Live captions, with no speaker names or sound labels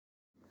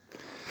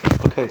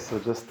Okay, so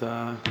just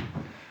to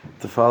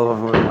follow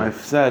on what my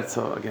wife said,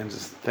 so again,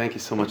 just thank you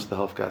so much to the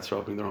Health Gods for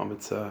opening the room.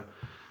 It's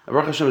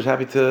Baruch Hashem is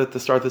happy to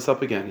start this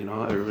up again. You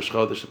know, every Rosh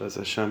Chodesh, Bez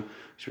Hashem,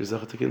 should be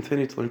to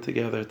continue to learn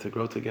together, to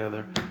grow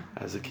together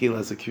as a kehillah,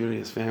 as a community,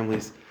 as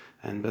families,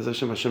 and Bez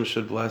Hashem, Hashem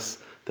should bless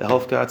the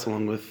Health Gods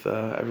along with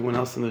everyone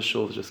else in the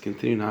shul to just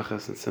continue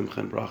nachas and simcha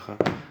and bracha.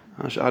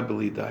 Ad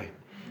b'li dai.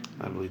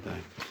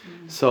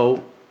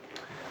 So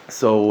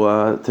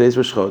today's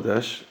Rosh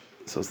Chodesh.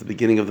 So it's the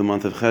beginning of the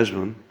month of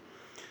Cheshvan.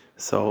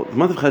 So the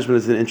month of Cheshvan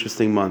is an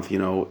interesting month. You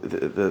know,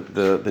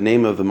 the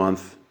name of the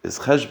month is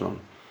Cheshvan,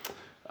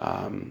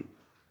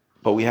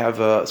 but we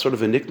have a sort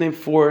of a nickname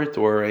for it,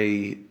 or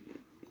a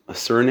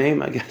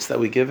surname, I guess, that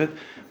we give it,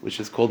 which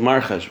is called Mar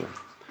Cheshvan.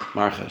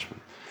 Mar Cheshvan.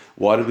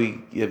 Why do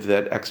we give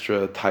that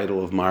extra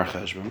title of Mar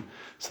Cheshvan?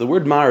 So the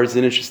word Mar is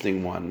an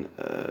interesting one.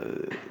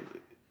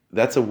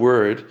 That's a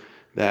word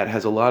that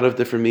has a lot of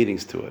different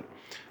meanings to it.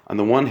 On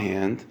the one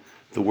hand,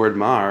 the word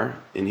mar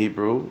in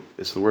Hebrew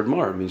is the word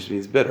mar, it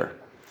means bitter.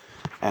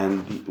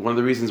 And one of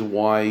the reasons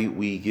why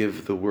we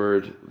give the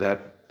word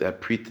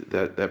that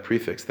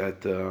prefix,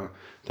 that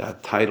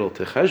title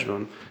to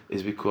Cheshvan,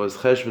 is because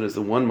Cheshvan is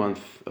the 1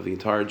 month of the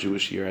entire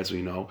Jewish year, as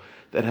we know,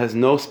 that has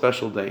no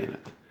special day in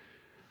it.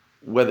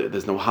 Whether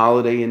there's no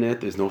holiday in it,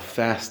 there's no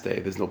fast day,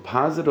 there's no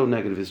positive or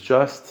negative, it's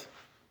just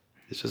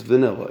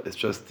vanilla, it's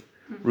just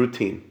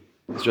routine.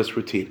 It's just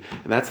routine.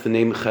 And that's the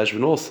name of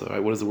Cheshvan also,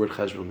 right? What does the word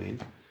Cheshvan mean?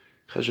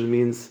 Cheshvan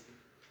means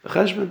a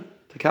cheshvan,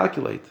 to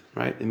calculate,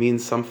 right? It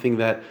means something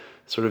that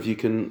sort of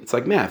it's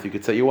like math. You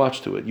could set your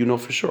watch to it. You know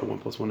for sure 1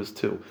 + 1 is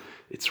 2.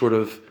 It's sort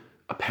of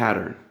a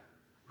pattern,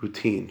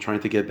 routine,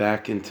 trying to get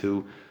back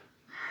into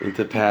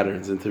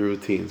patterns, into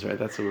routines, right?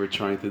 That's what we're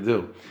trying to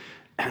do.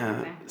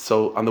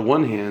 So on the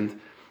one hand,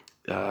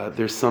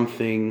 there's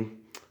something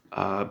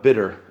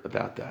bitter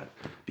about that,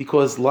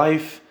 because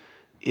life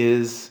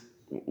is,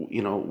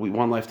 you know, we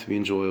want life to be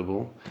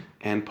enjoyable,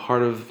 and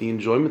part of the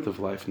enjoyment of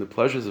life and the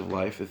pleasures of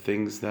life are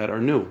things that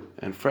are new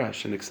and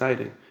fresh and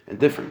exciting and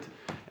different.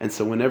 And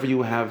so whenever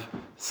you have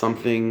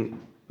something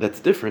that's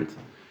different,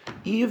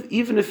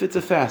 even if it's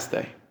a fast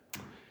day,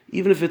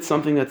 even if it's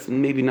something that's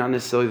maybe not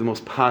necessarily the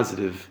most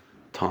positive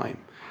time,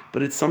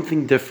 but it's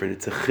something different,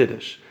 it's a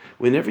chiddush.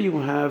 Whenever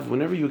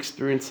you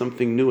experience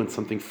something new and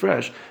something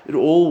fresh, it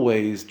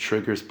always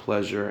triggers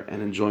pleasure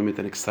and enjoyment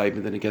and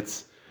excitement, and it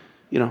gets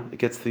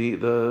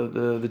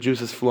the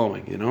juices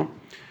flowing, you know?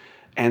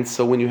 And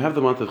so when you have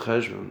the month of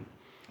Cheshvan,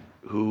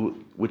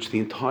 which the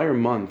entire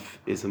month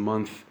is a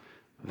month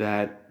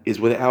that is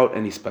without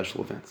any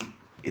special events.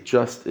 It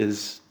just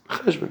is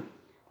Cheshvan.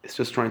 It's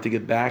just trying to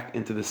get back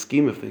into the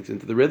scheme of things,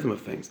 into the rhythm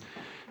of things.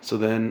 So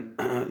then,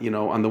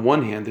 on the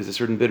one hand, there's a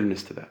certain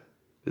bitterness to that.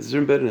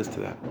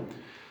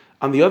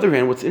 On the other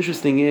hand, what's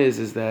interesting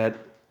is that,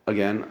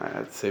 again, I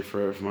have to say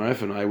for my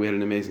wife and I, we had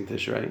an amazing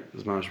Tishrei. It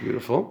was much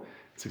beautiful.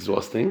 It's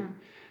exhausting.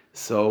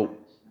 So,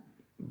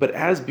 but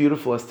as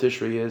beautiful as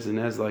Tishrei is, and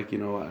as I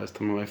was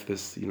telling my wife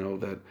this,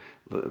 that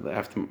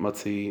after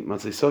Matzei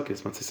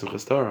Sukkos, Matzei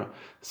Simchas Torah,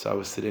 so I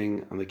was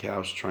sitting on the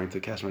couch trying to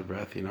catch my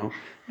breath,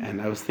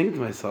 and I was thinking to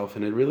myself,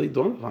 and it really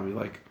dawned upon me,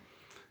 like,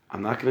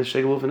 I'm not going to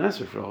shake a wolf and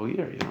Esser for a whole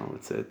year,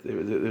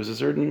 There's a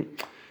certain,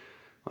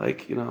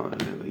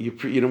 it's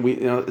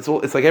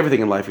like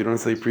everything in life. You don't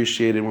necessarily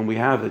appreciate it when we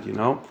have it,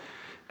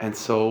 And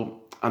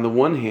so, on the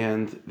one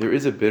hand, there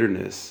is a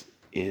bitterness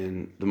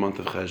in the month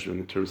of Cheshvan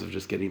in terms of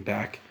just getting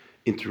back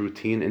into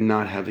routine and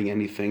not having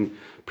anything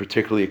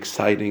particularly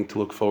exciting to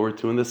look forward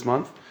to in this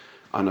month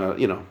on a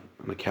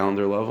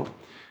calendar level.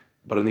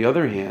 But on the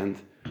other hand,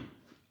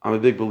 I'm a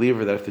big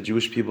believer that if the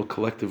Jewish people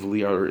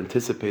collectively are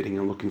anticipating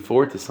and looking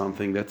forward to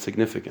something, that's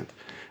significant.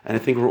 And I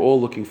think we're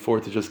all looking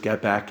forward to just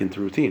get back into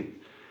routine.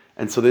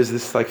 And so there's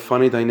this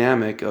funny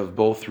dynamic of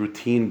both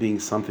routine being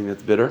something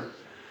that's bitter,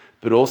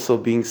 but also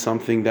being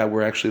something that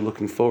we're actually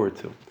looking forward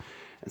to.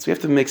 And so we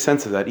have to make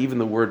sense of that. Even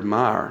the word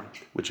mar,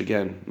 which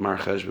again, Mar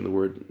Cheshvan, the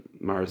word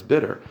mar is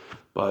bitter.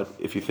 But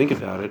if you think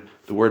about it,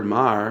 the word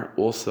mar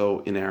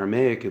also in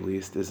Aramaic at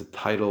least is a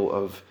title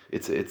of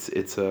it's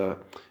a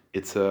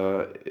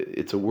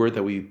word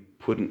that we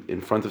put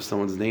in front of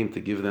someone's name to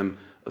give them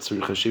a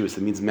certain chashivus.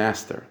 It means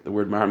master. The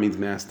word mar means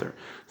master.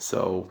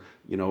 So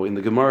in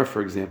the Gemara,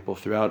 for example,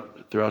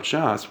 throughout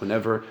Shas,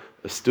 whenever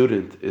a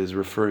student is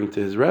referring to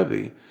his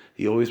Rebbe,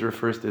 he always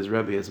refers to his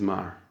Rebbe as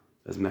mar,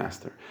 as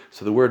master.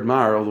 So the word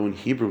mar, although in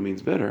Hebrew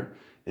means bitter,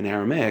 in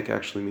Aramaic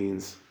actually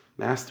means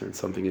master and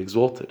something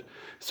exalted.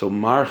 So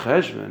Mar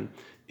Cheshvan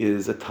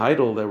is a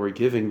title that we're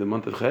giving the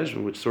month of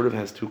Cheshvan, which sort of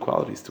has two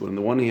qualities to it. On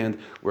the one hand,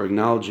 we're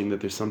acknowledging that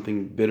there's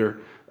something bitter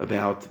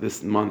about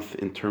this month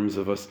in terms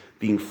of us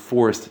being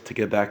forced to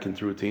get back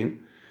into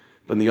routine.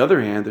 But on the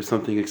other hand, there's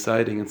something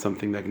exciting and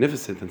something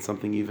magnificent and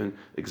something even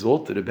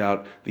exalted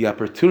about the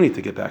opportunity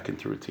to get back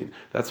into routine.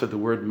 That's what the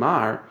word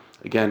Mar,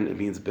 again, it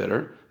means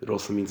bitter. It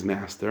also means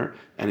master.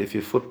 And if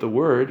you flip the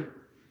word,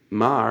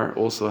 Mar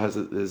also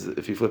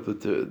if you flip it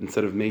to,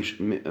 instead of mem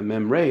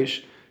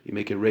reish, you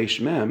make it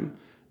reish mem.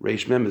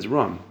 Reish mem is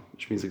ram,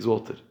 which means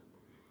exalted.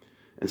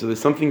 And so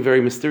there's something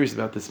very mysterious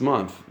about this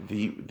month.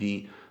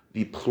 The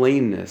the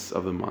plainness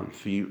of the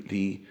month,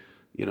 the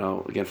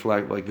again, for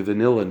like the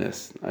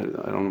vanilla-ness. I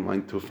don't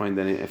mind to offend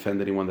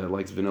anyone that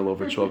likes vanilla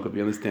over chocolate.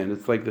 You understand?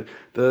 It's like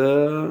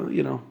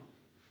the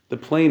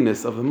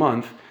plainness of the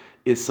month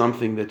is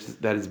something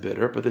that is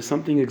bitter, but there's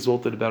something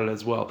exalted about it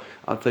as well.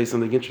 I'll tell you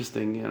something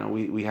interesting.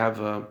 We have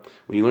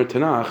when you learn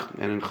Tanakh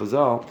and in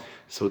Chazal,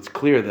 so it's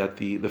clear that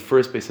the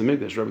first Beis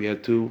Hamikdash, right? We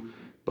had two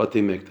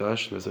Batei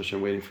Mikdash, and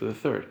Hashem waiting for the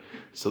third.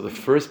 So the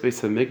first Beis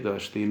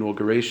Hamikdash, the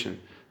inauguration,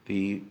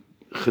 the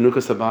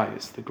Chanukah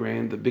Sabayis,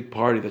 the big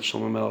party that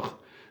Shlomo Melech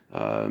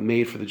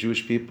made for the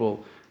Jewish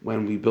people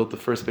when we built the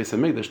first Beis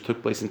Hamikdash,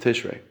 took place in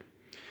Tishrei.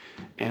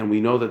 And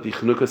we know that the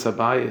Chanukah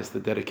Sabayis,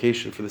 the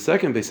dedication for the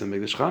second Beis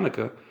Hamikdash,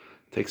 Chanukah,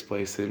 takes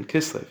place in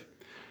Kislev.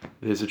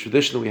 There's a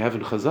tradition that we have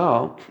in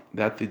Chazal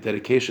that the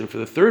dedication for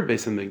the third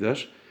Beis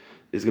Hamikdash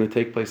is going to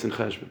take place in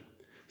Cheshvan.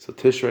 So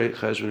Tishrei,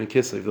 Cheshvan, and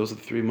Kislev, those are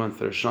the 3 months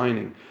that are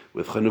shining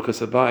with Chanukah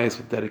Sabayis,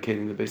 with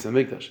dedicating the Beis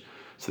Hamikdash.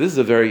 So this is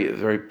a very,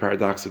 very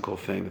paradoxical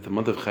thing, that the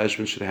month of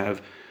Cheshvan should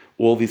have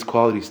all these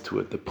qualities to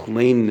it: the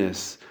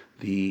plainness,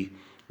 the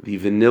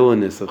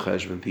vanilla-ness of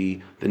Cheshvan,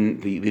 the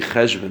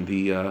Cheshvan,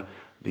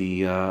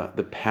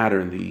 the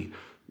pattern, the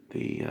I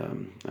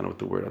don't know what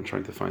the word, I'm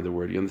trying to find the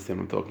word. You understand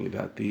what I'm talking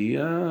about?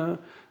 That's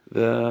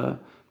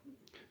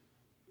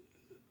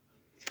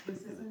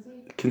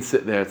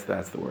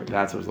the word.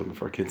 That's what I was looking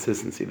for.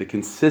 Consistency. The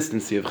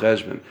consistency of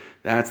Cheshvan.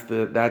 That's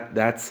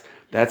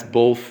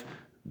both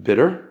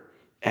bitter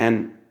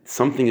and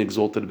something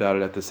exalted about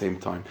it at the same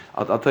time.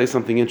 I'll tell you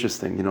something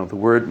interesting. The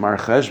word Mar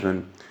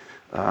Cheshvan,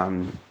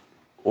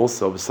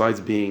 also, besides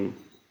being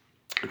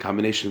a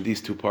combination of these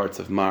two parts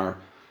of Mar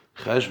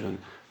Cheshvan,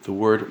 the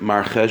word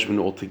Mar Cheshvan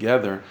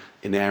altogether,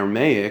 in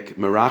Aramaic,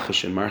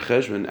 Marachashin, Mar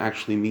Cheshvan,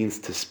 actually means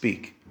to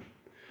speak.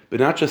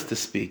 But not just to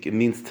speak, it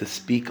means to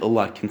speak a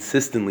lot,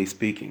 consistently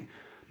speaking.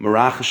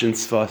 Marachashin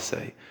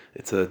Sfasei.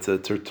 It's a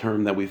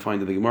term that we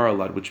find in the Gemara a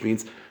lot, which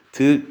means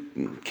to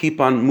keep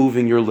on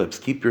moving your lips,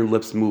 keep your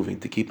lips moving,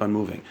 to keep on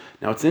moving.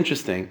 Now it's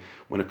interesting,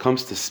 when it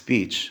comes to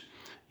speech,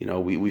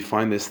 we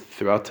find this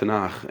throughout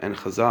Tanakh and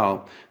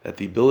Chazal, that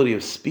the ability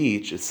of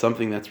speech is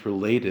something that's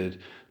related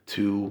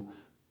to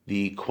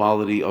the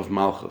quality of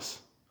Malchus.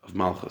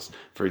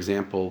 For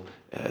example,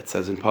 it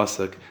says in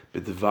Pasuk,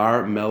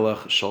 B'dvar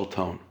melech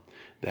shalton,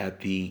 that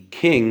the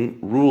king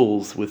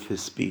rules with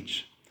his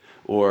speech.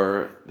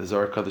 Or the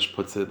Zohar Kadosh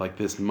puts it like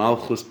this,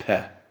 Malchus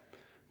peh,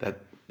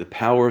 that the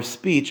power of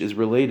speech is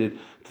related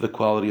to the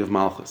quality of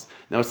Malchus.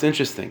 Now it's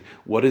interesting,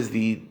 what is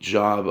the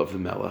job of the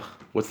Melech?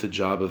 What's the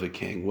job of a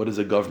king? What is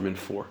a government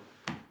for?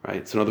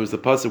 Right? So in other words, the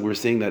Pasuk, we're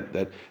seeing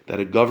that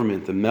a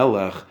government, the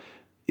Melech,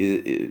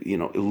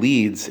 it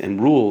leads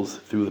and rules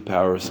through the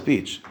power of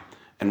speech.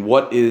 And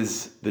what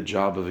is the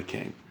job of a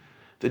king?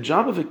 The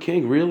job of a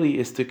king really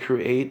is to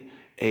create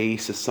a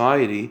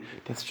society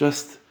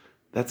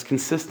that's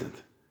consistent,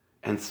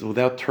 and so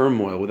without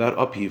turmoil, without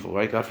upheaval,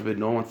 right? God forbid,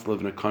 no one wants to live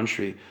in a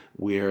country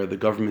where the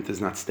government is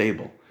not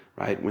stable,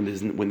 right? When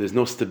there's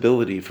no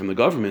stability from the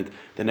government,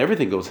 then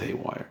everything goes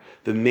haywire.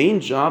 The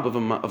main job of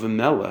a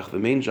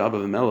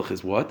melech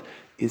is what?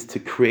 Is to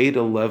create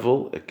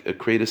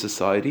create a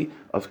society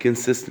of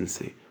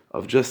consistency,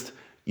 of just,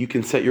 you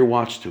can set your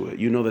watch to it.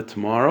 You know that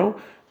tomorrow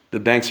the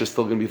banks are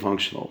still going to be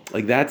functional.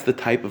 Like, that's the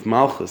type of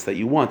malchus that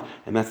you want,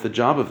 and that's the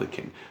job of the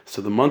king.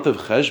 So the month of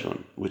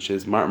Cheshvan, which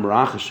is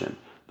Marachashin,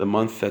 the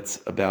month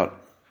that's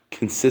about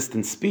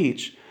consistent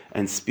speech,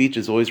 and speech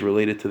is always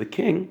related to the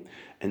king,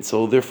 and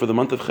so therefore the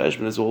month of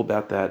Cheshvan is all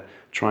about that,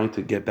 trying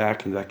to get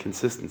back into that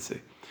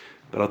consistency.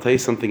 But I'll tell you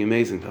something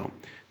amazing though.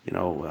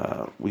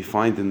 We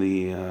find in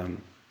the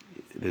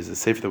there's a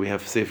sefer that we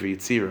have, Sefer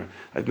Yetzirah.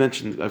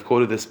 I've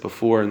quoted this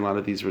before in a lot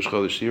of these Rosh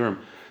Chodesh Shiurim.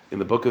 In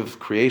the book of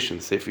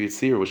creation, Sefer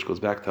Yetzirah, which goes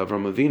back to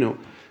Avram Avinu,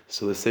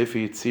 so the Sefer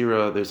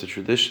Yetzirah, there's a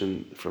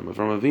tradition from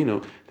Avram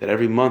Avinu that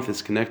every month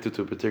is connected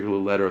to a particular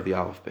letter of the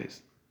Aleph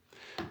base.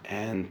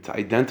 And to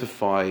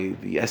identify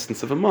the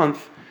essence of a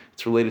month,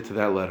 it's related to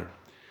that letter.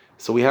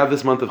 So we have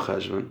this month of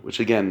Cheshvan,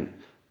 which again,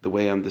 the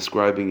way I'm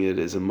describing it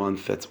is a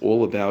month that's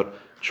all about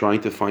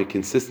trying to find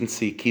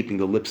consistency, keeping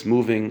the lips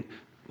moving,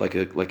 like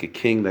a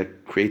king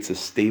that creates a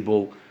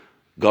stable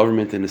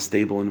government and a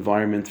stable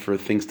environment for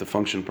things to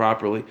function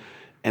properly.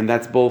 And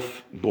that's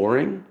both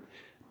boring,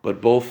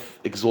 but both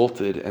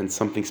exalted and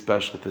something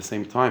special at the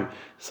same time.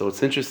 So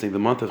it's interesting, the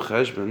month of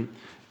Cheshvan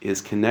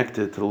is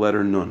connected to the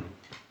letter Nun.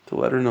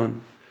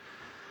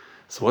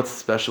 So what's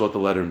special about the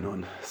letter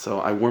Nun? So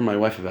I warned my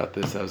wife about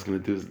this. I was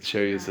going to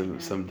share you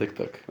some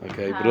diktuk,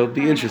 okay? But it'll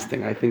be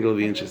interesting. I think it'll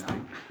be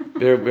interesting.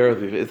 Bear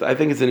with me. I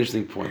think it's an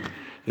interesting point.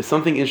 There's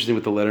something interesting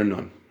with the letter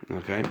Nun,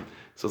 okay?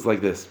 So it's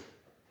like this.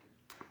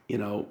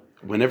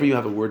 Whenever you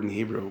have a word in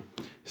Hebrew,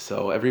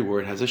 so every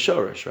word has a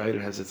shoresh, right?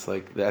 It has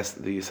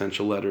the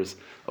essential letters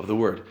of the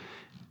word.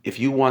 If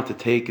you want to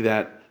take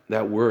that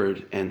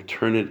word and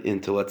turn it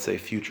into, let's say,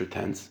 future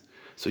tense,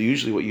 So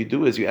usually what you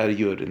do is you add a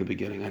yud in the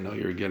beginning. I know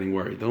you're getting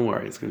worried. Don't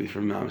worry, it's going to be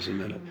from mamash in a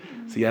minute.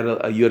 So you add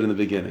a yud in the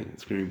beginning.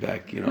 It's going to be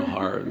back,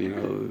 hard.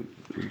 I'm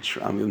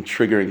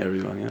triggering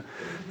everyone. Yeah.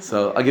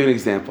 So I'll give you an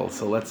example.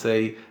 So let's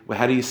say,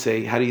 how do you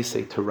say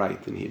to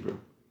write in Hebrew?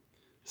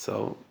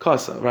 So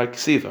kasa, right?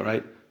 Ksiva,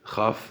 right?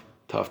 Chaf,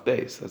 taf,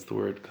 beis. That's the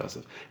word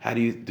kasa. How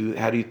do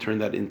you turn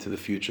that into the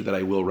future that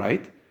I will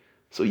write?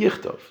 So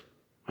yichtov,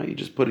 right? You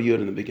just put a yud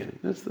in the beginning.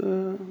 That's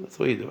the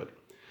way you do it.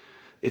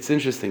 It's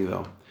interesting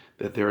though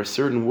that there are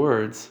certain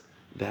words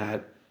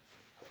that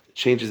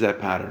changes that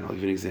pattern. I'll give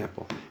you an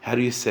example. How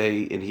do you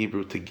say in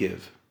Hebrew to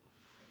give?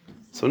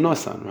 So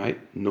nosan, right?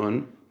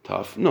 Nun,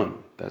 taf,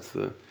 nun.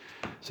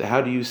 So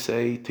how do you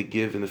say to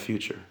give in the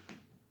future?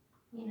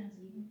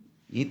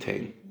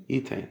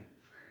 Yitain.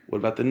 What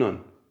about the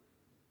nun?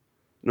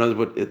 In other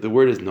words, the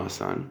word is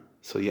nosan,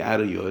 so you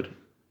add a yud. It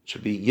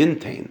should be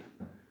yintain.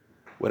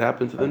 What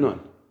happened to the nun?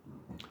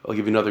 I'll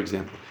give you another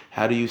example.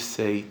 How do you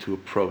say to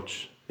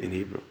approach in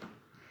Hebrew?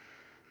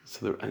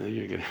 So I know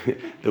you're gonna.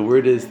 The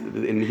word is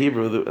in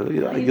Hebrew.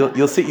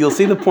 You'll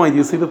see the point.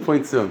 You'll see the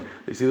point soon.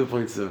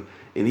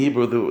 In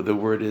Hebrew, the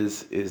word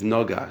is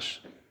nogash,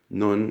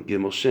 nun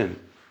gimel shin,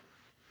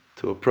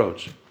 to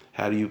approach.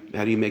 How do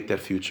you make that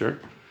future?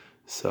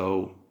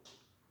 So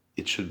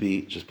it should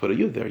be just put a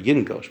yud there,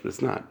 yingosh, but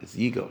it's not. It's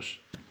yigosh.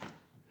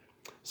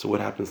 So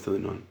what happens to the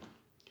nun?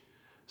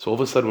 So all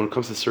of a sudden, when it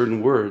comes to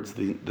certain words,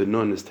 the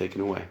nun is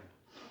taken away.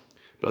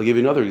 But I'll give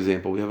you another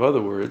example. We have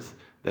other words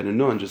that a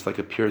nun just like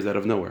appears out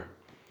of nowhere.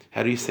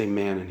 How do you say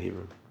man in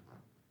Hebrew?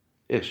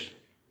 Ish.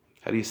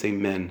 How do you say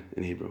men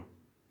in Hebrew?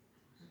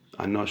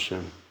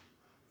 Anoshim.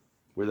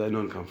 Where did that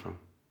nun come from?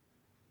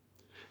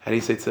 How do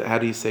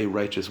you say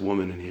righteous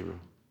woman in Hebrew?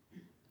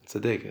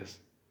 Tzedekes.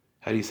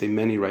 How do you say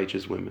many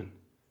righteous women?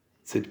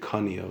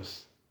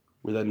 Tzidkanios.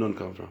 Where did that nun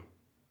come from?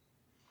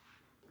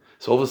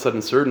 So all of a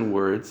sudden, certain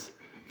words,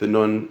 the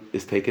nun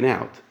is taken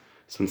out.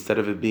 So instead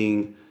of it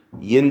being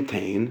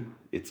yintain,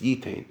 it's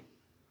yitain.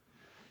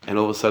 And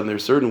all of a sudden, there are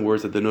certain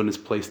words that the nun is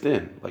placed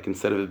in. Like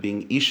instead of it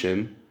being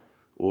ishim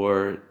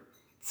or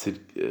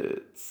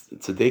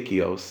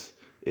tzedekios,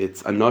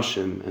 it's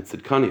anoshim and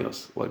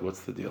tzidkanios. Like,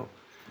 what's the deal?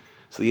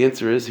 So the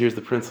answer is, here's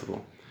the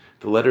principle.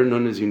 The letter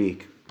nun is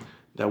unique.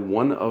 That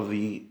one of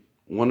the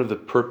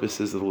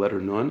purposes of the letter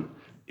nun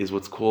is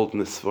what's called in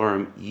the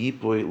Svarim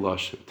yipoy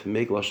lashon, to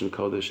make lashon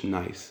kodesh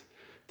nice,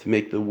 to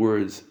make the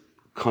words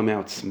come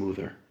out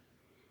smoother.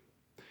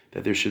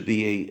 That there should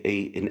be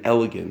an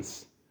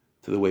elegance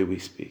to the way we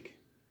speak.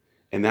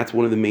 And that's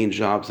one of the main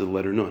jobs of the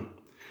letter nun.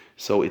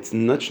 So it's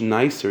much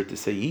nicer to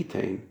say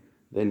yitain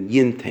than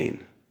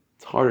yintain.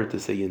 It's harder to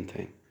say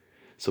yintain.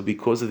 So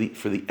because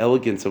for the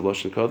elegance of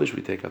Lashon Kodesh,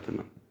 we take out the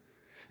nun.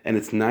 And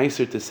it's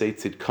nicer to say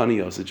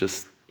tzidkanios,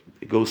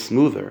 it goes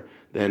smoother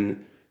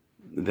than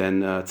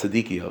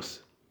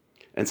tzadikios.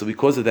 And so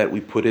because of that, we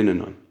put in a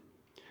nun.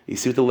 You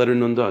see what the letter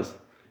nun does?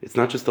 It's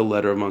not just a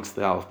letter amongst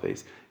the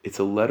alphabets. It's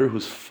a letter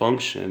whose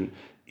function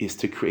is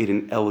to create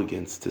an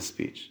elegance to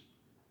speech.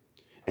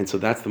 And so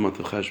that's the month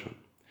of Cheshvan.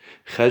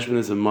 Cheshvan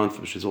is a month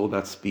which is all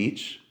about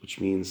speech, which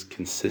means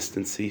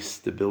consistency,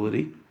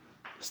 stability,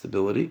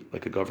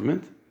 like a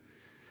government.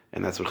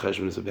 And that's what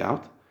Cheshvan is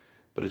about.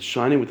 But it's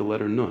shining with the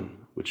letter Nun,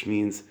 which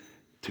means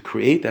to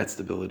create that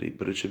stability,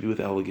 but it should be with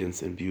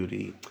elegance and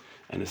beauty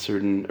and a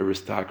certain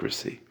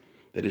aristocracy.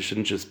 That it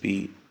shouldn't just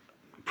be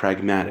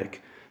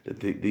pragmatic. That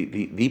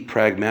the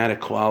pragmatic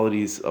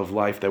qualities of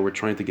life that we're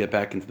trying to get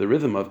back into the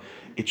rhythm of,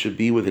 it should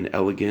be with an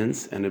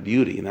elegance and a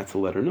beauty, and that's the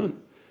letter Nun.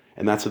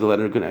 And that's what the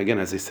letter, again,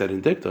 as I said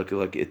in Diktuk,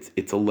 like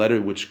it's a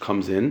letter which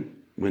comes in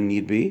when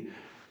need be,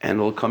 and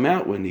it'll come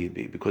out when need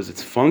be, because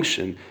its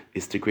function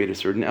is to create a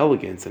certain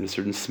elegance and a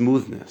certain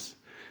smoothness,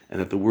 and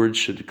that the words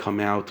should come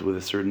out with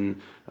a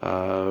certain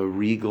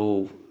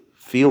regal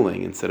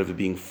feeling instead of it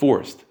being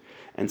forced.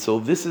 And so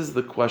this is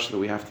the question that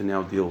we have to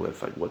now deal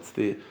with. Like, what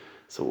does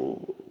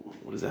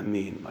that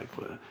mean? Like,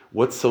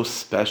 what's so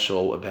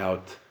special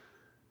about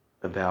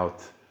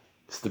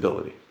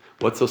stability?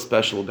 What's so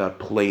special about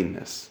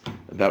plainness,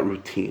 about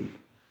routine?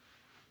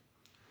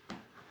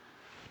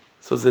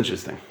 So it's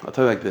interesting. I'll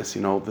tell you like this,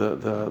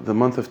 the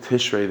month of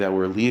Tishrei that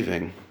we're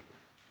leaving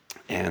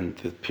and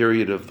the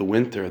period of the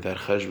winter that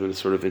Cheshvan is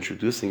sort of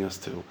introducing us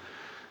to,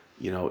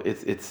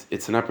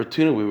 it's an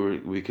opportunity where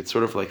we could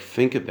sort of like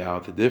think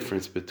about the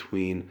difference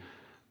between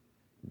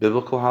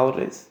biblical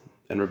holidays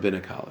and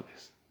rabbinic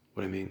holidays.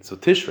 What I mean? So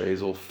Tishrei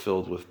is all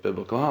filled with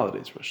biblical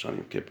holidays, Rosh Hashanah,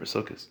 Yom Kippur,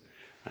 Sukkot,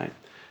 right?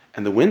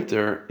 And the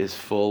winter is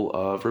full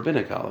of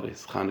rabbinic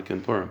holidays, Chanukah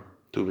and Purim,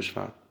 Tu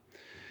B'Shvat.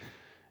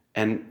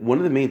 And one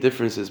of the main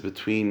differences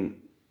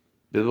between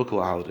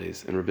biblical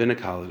holidays and rabbinic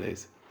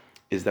holidays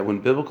is that when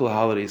biblical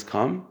holidays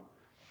come,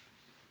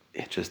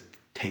 it just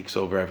takes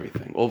over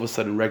everything. All of a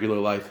sudden, regular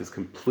life is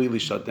completely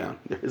shut down.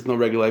 There is no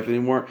regular life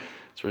anymore.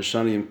 It's Rosh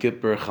Hashanah, Yom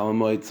Kippur, Chol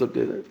Hamoed,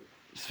 Sukkot,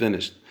 it's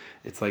finished.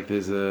 It's like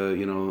there's the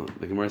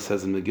Gemara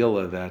says in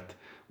Megillah that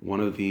one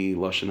of the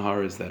Lashon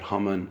Hara is that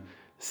Haman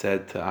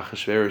said to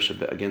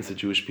Achashverosh against the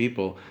Jewish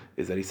people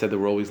is that he said that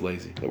we're always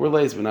lazy. That we're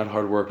lazy, we're not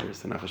hard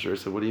workers. And Achashverosh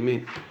said, what do you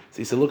mean? So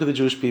he said, look at the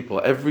Jewish people.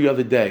 Every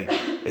other day,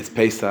 it's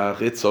Pesach,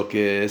 it's Sukkot,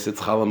 it's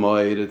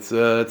Chalamoid,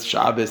 it's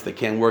Shabbos, they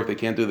can't work, they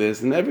can't do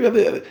this. And every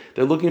other,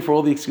 they're looking for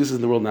all the excuses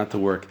in the world not to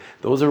work.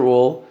 Those are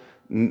all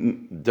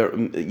Yom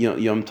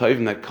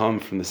Tovim that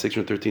come from the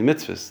 613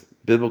 mitzvahs,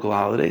 biblical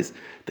holidays.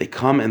 They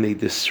come and they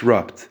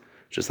disrupt,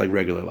 just like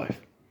regular life.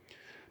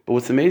 But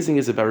what's amazing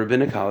is about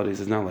rabbinic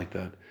holidays, it's not like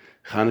that.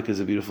 Hanukkah is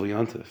a beautiful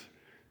yontif,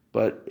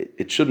 but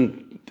it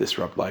shouldn't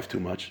disrupt life too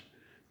much.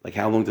 Like,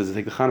 how long does it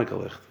take the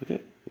Hanukkah licht? Okay,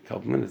 a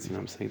couple minutes. You know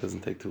what I'm saying? It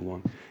doesn't take too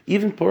long.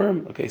 Even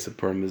Purim. Okay, so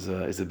Purim is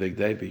a big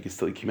day, but you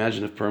can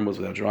imagine if Purim was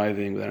without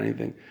driving, without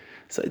anything.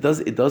 So it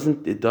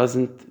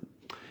doesn't.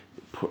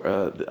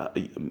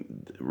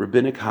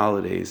 Rabbinic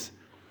holidays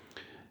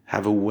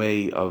have a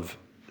way of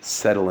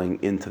settling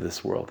into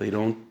this world. They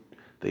don't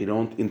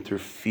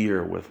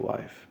interfere with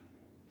life.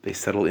 They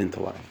settle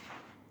into life.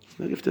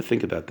 You have to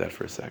think about that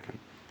for a second.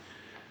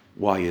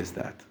 Why is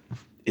that?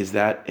 Is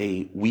that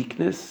a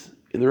weakness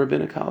in the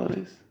rabbinic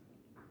holidays?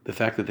 The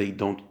fact that they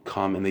don't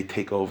come and they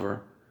take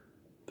over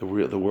the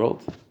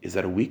world? Is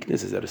that a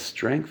weakness? Is that a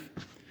strength?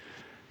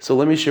 So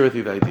let me share with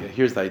you the idea.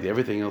 Here's the idea.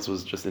 Everything else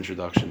was just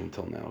introduction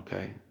until now,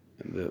 okay?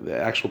 And the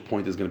actual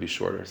point is going to be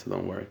shorter, so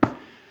don't worry.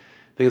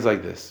 Things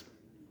like this.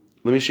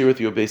 Let me share with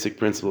you a basic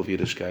principle of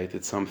Yiddishkeit.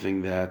 It's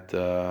something that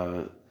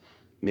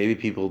maybe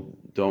people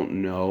don't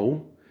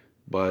know,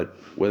 but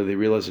whether they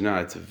realize or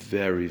not, it's a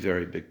very,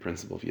 very big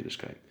principle of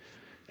Yiddishkeit.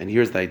 And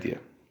here's the idea.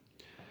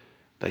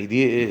 The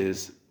idea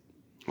is,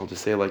 I'll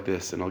just say it like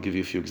this, and I'll give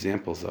you a few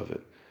examples of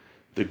it.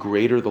 The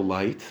greater the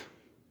light,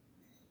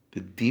 the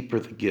deeper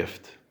the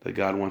gift that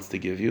God wants to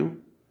give you,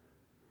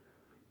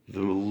 the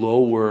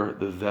lower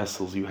the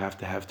vessels you have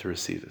to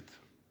receive it.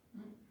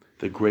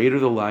 The greater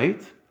the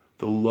light,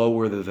 the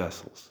lower the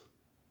vessels.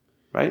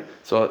 Right?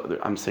 So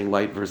I'm saying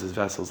light versus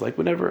vessels. Like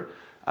whenever,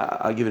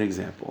 I'll give an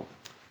example.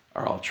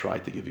 Or I'll try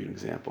to give you an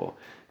example.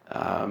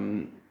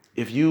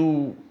 If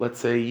you, let's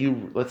say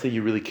you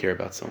really care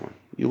about someone,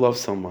 you love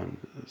someone,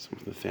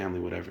 the family,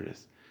 whatever it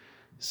is.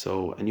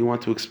 So, and you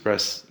want to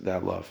express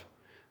that love.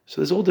 So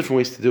there's all different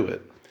ways to do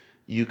it.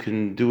 You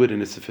can do it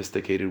in a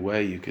sophisticated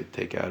way. You could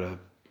take out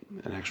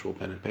an actual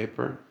pen and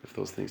paper, if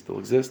those things still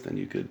exist, and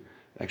you could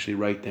actually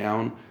write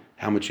down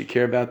how much you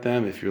care about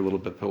them. If you're a little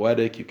bit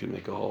poetic, you can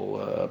make a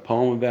whole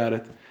poem about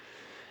it.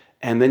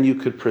 And then you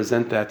could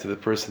present that to the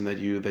person that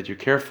you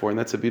care for, and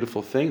that's a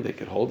beautiful thing. They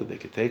could hold it, they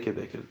could take it,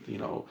 they could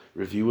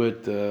review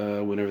it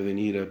whenever they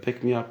need a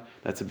pick me up.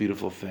 That's a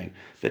beautiful thing.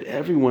 That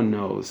everyone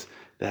knows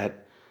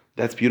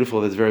that's beautiful.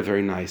 That's very,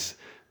 very nice.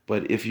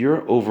 But if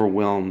you're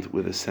overwhelmed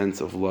with a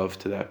sense of love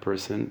to that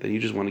person, then you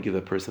just want to give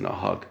that person a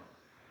hug.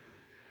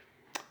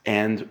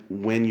 And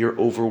when you're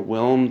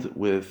overwhelmed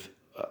with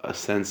a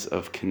sense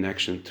of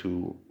connection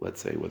to,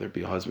 let's say, whether it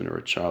be a husband or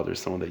a child or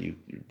someone that you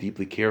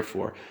deeply care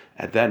for,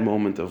 at that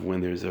moment of when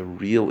there's a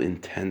real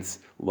intense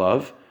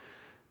love,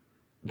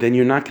 then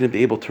you're not going to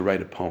be able to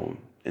write a poem,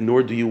 and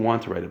nor do you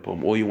want to write a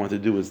poem. All you want to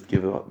do is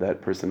give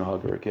that person a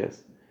hug or a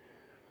kiss.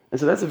 And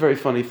so that's a very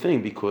funny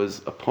thing,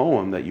 because a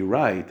poem that you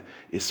write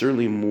is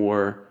certainly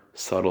more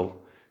subtle,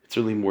 it's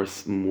certainly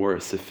more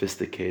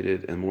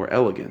sophisticated and more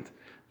elegant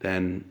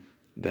than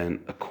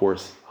a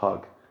coarse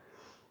hug.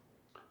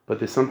 But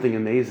there's something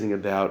amazing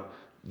about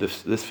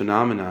this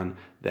phenomenon,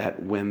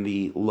 that when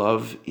the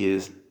love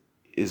is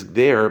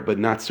there but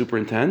not super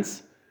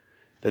intense,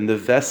 then the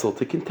vessel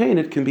to contain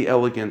it can be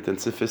elegant and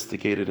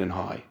sophisticated and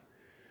high.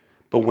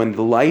 But when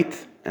the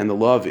light and the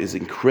love is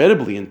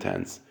incredibly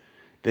intense,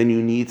 then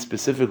you need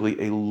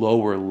specifically a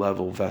lower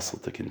level vessel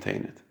to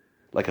contain it,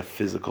 like a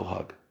physical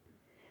hug.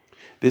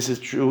 This is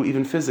true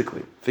even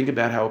physically. Think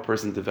about how a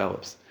person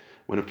develops.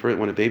 When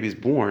a baby is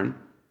born,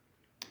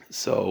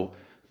 so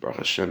Baruch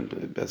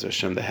Hashem, Be'ez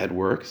Hashem, the head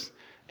works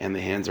and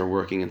the hands are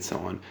working and so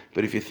on.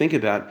 But if you think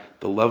about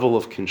the level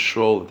of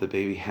control that the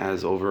baby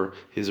has over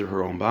his or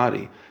her own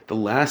body, the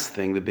last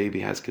thing the baby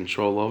has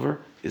control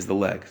over is the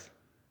legs,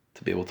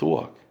 to be able to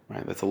walk.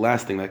 Right? That's the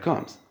last thing that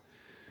comes.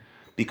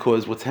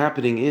 Because what's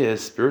happening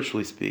is,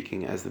 spiritually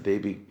speaking, as the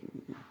baby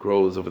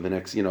grows over the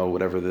next,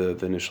 whatever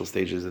the initial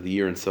stages of the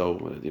year and so,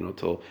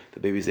 till the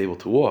baby's able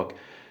to walk,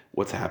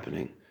 what's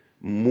happening?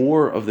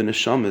 More of the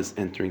neshama is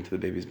entering to the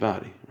baby's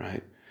body,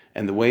 right?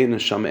 And the way the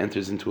neshama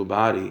enters into a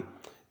body,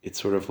 it's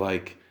sort of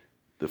like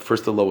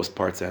the lowest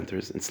parts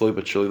enters, and slowly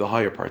but surely the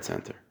higher parts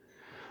enter.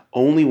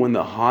 Only when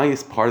the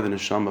highest part of the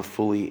neshama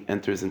fully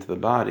enters into the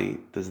body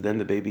does then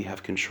the baby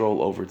have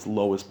control over its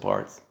lowest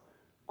parts,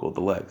 called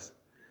the legs.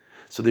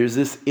 So there's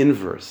this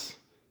inverse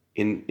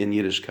in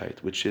Yiddishkeit,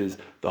 which is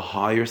the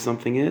higher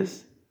something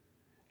is,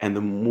 and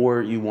the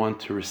more you want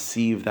to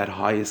receive that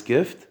highest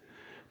gift,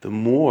 the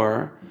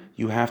more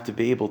you have to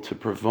be able to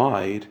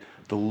provide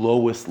the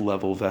lowest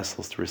level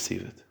vessels to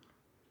receive it.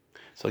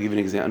 So I'll give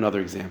you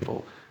another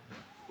example.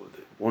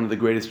 One of the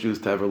greatest Jews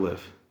to ever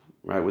live,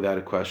 right? Without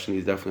a question,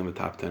 he's definitely in the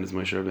top 10, is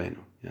Moshe Rabbeinu.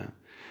 Yeah.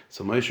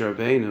 So Moshe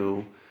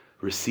Rabbeinu,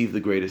 receive the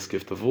greatest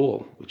gift of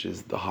all, which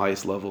is the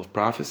highest level of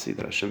prophecy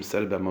that Hashem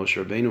said about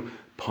Moshe Rabbeinu,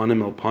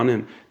 panim el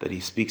panim, that he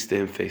speaks to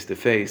him face to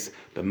face,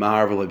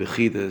 b'ma'ar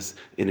v'lebechidas,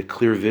 in a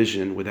clear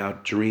vision,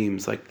 without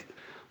dreams, like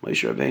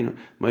Moshe Rabbeinu.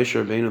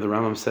 Moshe Rabbeinu, the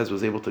Rambam says,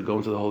 was able to go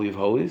into the Holy of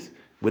Holies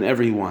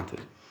whenever he wanted.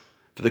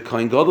 For the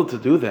Kohen Gadol to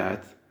do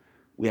that,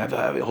 we have to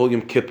have a whole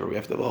Yom Kippur. We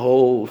have to have a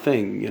whole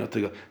thing,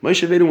 to go.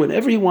 Moshe Rabbeinu,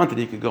 whenever he wanted,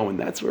 he could go, and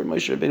that's where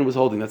Moshe Rabbeinu was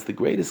holding. That's the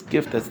greatest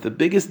gift. That's the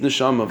biggest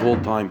neshama of all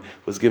time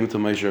was given to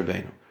Moshe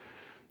Rabbeinu.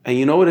 And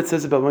you know what it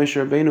says about Moshe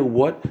Rabbeinu?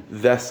 What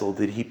vessel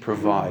did he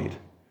provide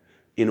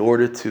in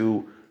order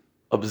to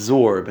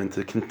absorb and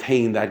to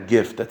contain that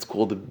gift that's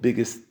called the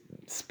biggest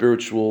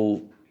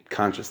spiritual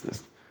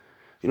consciousness?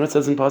 You know what it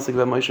says in Pasuk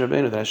about Moshe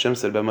Rabbeinu? That Hashem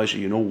said about Moshe,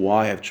 you know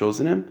why I've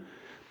chosen him?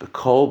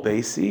 B'kol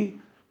Beisi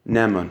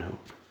Nemanhu.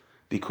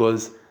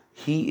 Because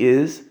he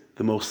is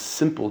the most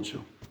simple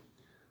Jew.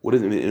 What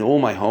is it? In all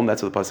my home,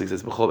 that's what the Pasuk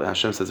says.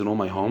 Hashem says, in all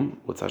my home,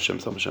 what's Hashem?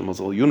 Hashem is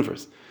the whole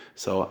universe.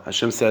 So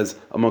Hashem says,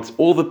 amongst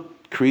all the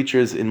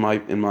creatures in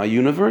my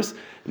universe,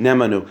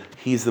 Nemanu,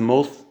 he's the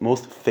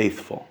most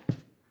faithful.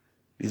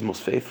 He's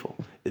most faithful.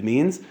 It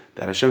means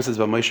that Hashem says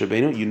about Moshe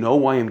Rabbeinu, you know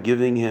why I'm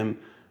giving him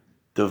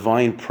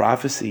divine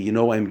prophecy, you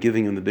know why I'm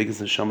giving him the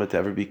biggest neshama to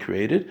ever be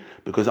created?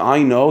 Because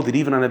I know that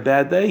even on a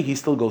bad day, he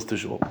still goes to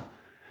shul.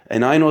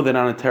 And I know that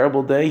on a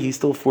terrible day, he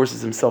still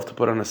forces himself to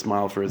put on a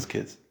smile for his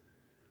kids.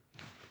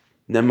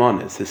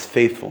 Nemanis, his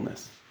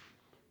faithfulness.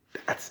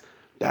 That's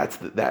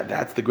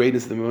the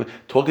greatness of the moment.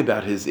 Talk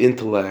about his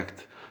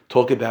intellect.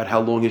 Talk about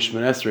how long his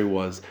Shemoneh Esrei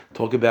was.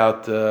 Talk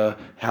about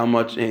how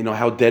much,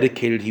 how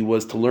dedicated he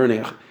was to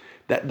learning.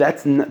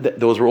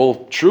 Those are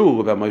all true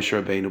about Moshe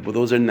Rabbeinu, but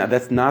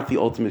that's not the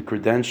ultimate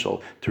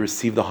credential to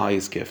receive the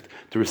highest gift.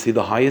 To receive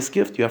the highest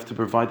gift, you have to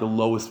provide the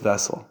lowest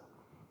vessel.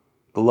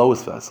 The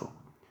lowest vessel.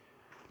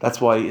 That's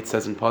why it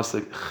says in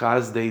Pasuk,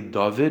 Chazdei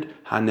David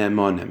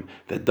Hanemanim,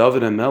 that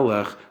David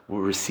HaMelech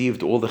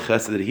received all the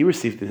chesed that he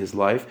received in his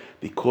life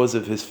because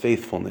of his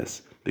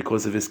faithfulness,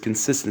 because of his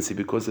consistency,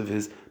 because of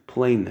his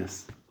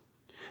plainness.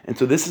 And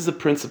so this is a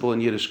principle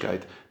in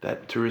Yiddishkeit,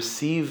 that to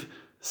receive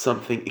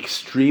something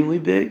extremely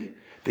big,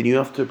 then you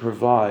have to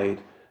provide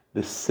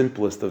the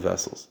simplest of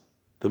vessels,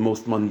 the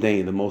most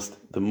mundane,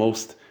 the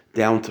most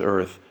down to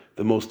earth,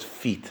 the most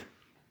feet.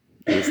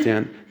 You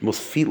understand? The most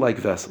feet-like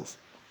vessels.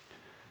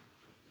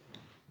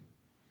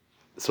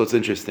 So it's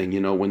interesting,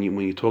 when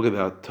you talk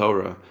about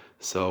Torah,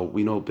 so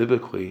we know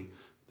biblically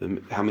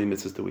how many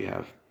mitzvahs do we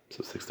have?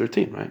 So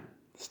 613, right?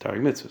 It's Torah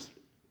mitzvahs.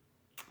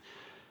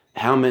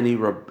 How many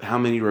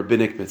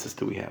rabbinic mitzvahs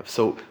do we have?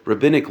 So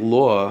rabbinic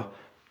law,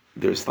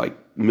 there's like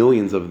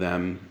millions of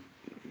them,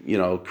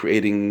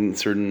 creating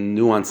certain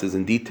nuances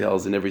and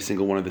details in every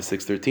single one of the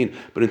 613.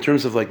 But in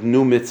terms of like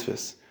new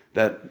mitzvahs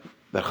that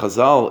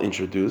Chazal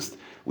introduced,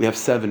 we have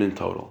 7 in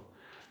total.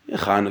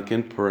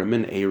 Chanukah, Purim,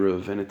 and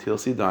Eruv, and Atil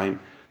Sidaim.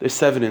 There's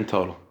 7 in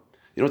total.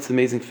 You know what's the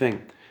amazing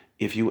thing?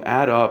 If you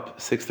add up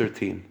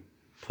 613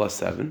 plus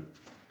 7,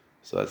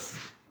 so that's,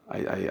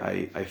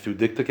 I threw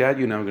diktuk at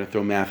you, now I'm going to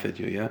throw math at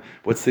you, yeah?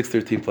 What's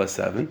 613 plus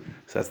 7?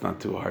 So that's not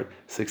too hard.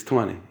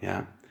 620,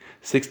 yeah?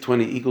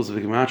 620 equals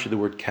the gematria, the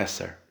word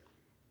keser,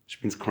 which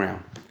means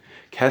crown.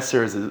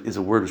 Keser is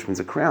a word which means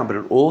a crown, but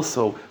it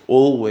also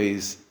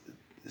always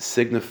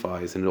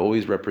signifies and it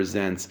always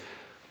represents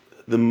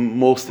the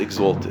most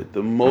exalted,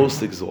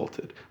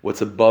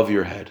 what's above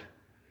your head.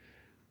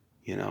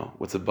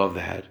 What's above the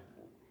head.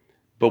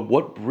 But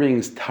what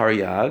brings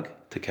Taryag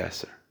to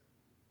Keser?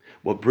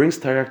 What brings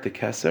Taryag to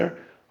Keser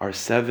are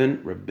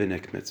 7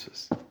 rabbinic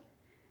mitzvahs.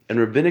 And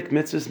rabbinic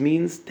mitzvahs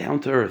means down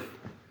to earth.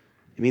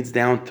 It means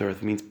down to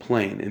earth. It means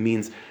plain. It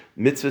means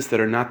mitzvahs that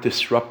are not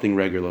disrupting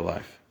regular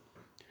life.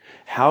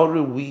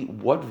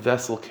 What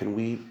vessel can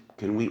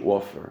we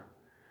offer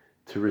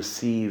to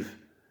receive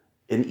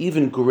an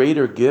even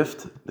greater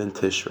gift than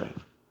Tishrei?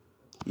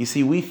 You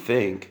see, we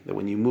think that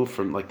when you move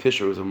from, like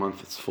Tishrei was a month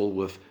that's full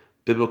with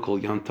biblical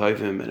Yom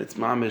Tovim, and it's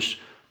mamish,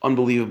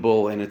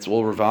 unbelievable, and it's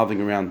all revolving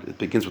around, it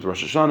begins with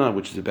Rosh Hashanah,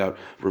 which is about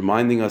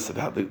reminding us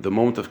about the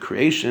moment of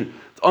creation.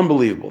 It's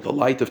unbelievable. The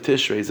light of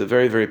Tishrei is a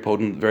very, very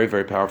potent, very,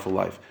 very powerful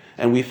life.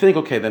 And we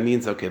think, that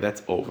means,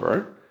 that's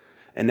over,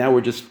 and now we're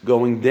just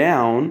going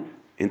down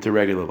into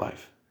regular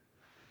life.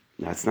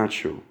 That's not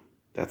true.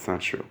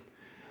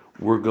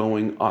 We're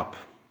going up.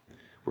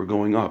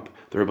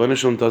 The Rebbeinu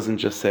Shalom doesn't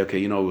just say,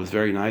 it was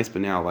very nice,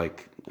 but now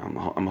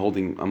I'm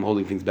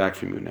holding things back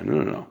from you now.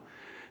 No.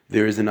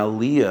 There is an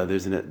aliyah,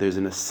 there's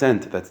an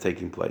ascent that's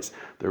taking place.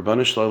 The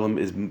Rebbeinu Shalom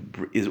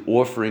is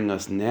offering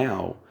us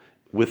now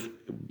with,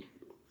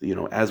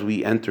 as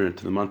we enter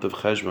into the month of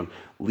Cheshvan,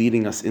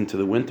 leading us into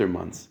the winter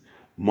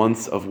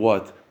months of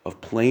what?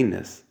 Of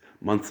plainness,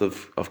 months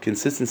of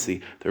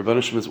consistency. The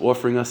Rebbeinu Shalom is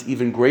offering us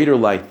even greater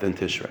light than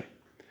Tishrei.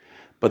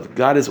 But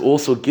God is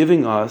also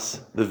giving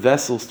us the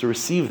vessels to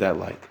receive that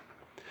light.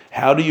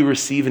 How do you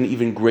receive an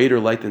even greater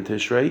light than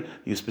Tishrei?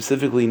 You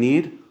specifically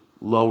need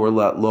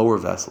lower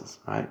vessels,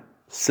 right?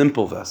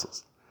 Simple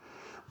vessels.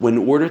 When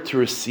in order to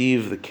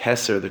receive the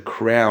keser, the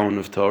crown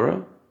of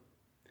Torah,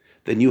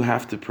 then you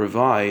have to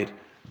provide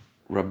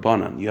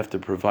Rabbanan. You have to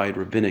provide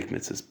rabbinic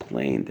mitzvahs,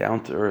 plain,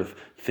 down to earth,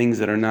 things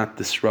that are not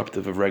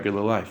disruptive of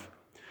regular life.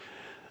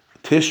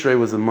 Tishrei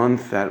was a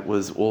month that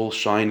was all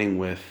shining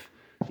with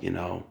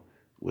the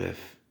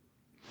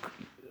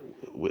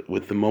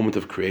moment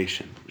of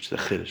creation, which is the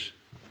Chiddush.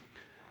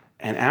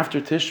 And after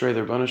Tishrei,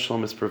 the Rebbeinu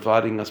Shalom is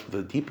providing us with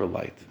a deeper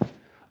light,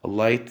 a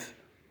light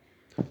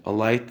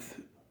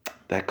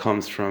that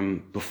comes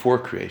from before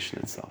creation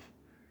itself.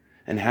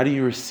 And how do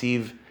you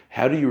receive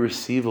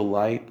a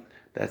light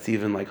that's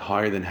even like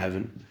higher than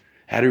heaven?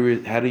 How do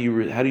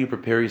you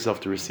prepare yourself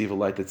to receive a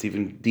light that's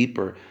even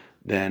deeper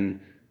than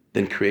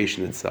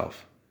creation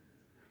itself?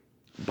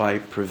 By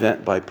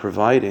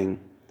providing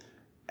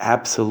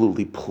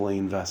absolutely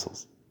plain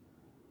vessels.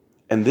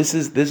 And this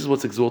is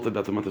what's exalted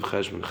about the month of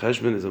Cheshvan.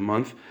 Cheshvan is a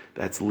month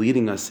that's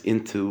leading us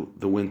into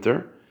the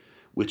winter,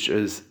 which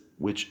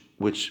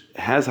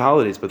has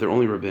holidays, but they're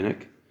only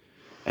rabbinic.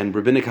 And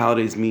rabbinic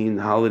holidays mean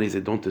holidays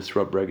that don't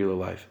disrupt regular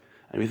life.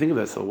 And we think of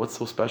that, so what's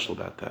so special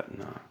about that?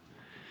 No.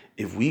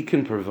 If we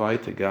can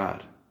provide to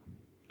God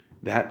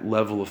that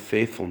level of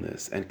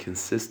faithfulness and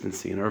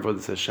consistency in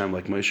Avodas Hashem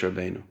like Moshe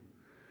Rabbeinu,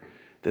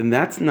 then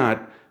that's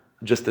not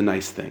just a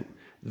nice thing.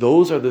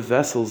 Those are the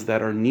vessels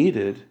that are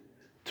needed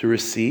to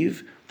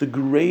receive the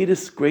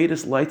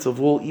greatest lights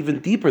of all, even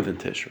deeper than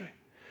Tishrei.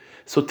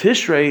 So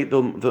Tishrei,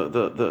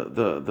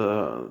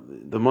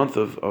 the month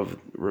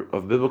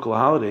of biblical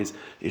holidays,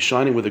 is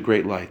shining with a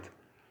great light,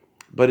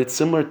 but it's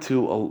similar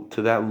to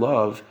that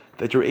love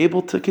that you're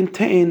able to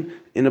contain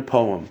in a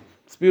poem.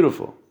 It's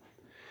beautiful,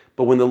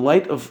 but when the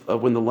light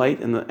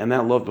and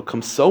that love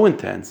becomes so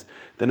intense,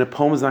 then a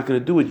poem is not going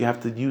to do it. You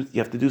have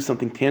to do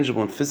something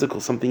tangible and physical,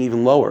 something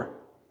even lower.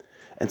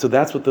 And so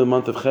that's what the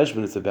month of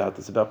Cheshvan is about.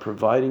 It's about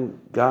providing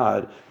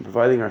God and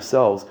providing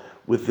ourselves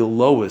with the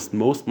lowest,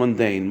 most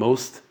mundane,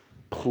 most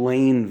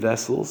plain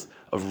vessels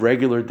of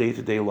regular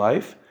day-to-day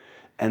life,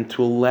 and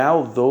to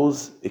allow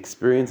those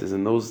experiences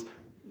and those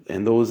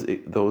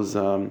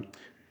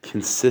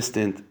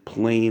consistent,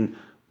 plain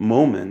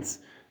moments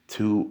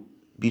to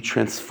be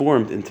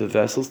transformed into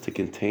vessels to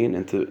contain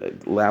and to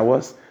allow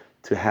us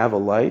to have a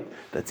light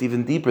that's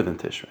even deeper than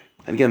Tishrei.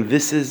 And again,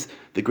 this is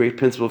the great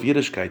principle of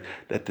Yiddishkeit,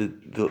 that the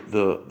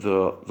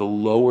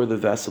lower the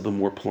vessel, the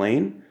more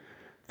plain,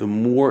 the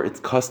more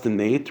it's custom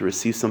made to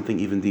receive something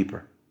even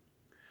deeper.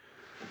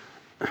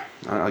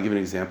 I'll give you an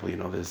example.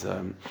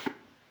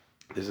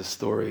 There's a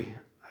story.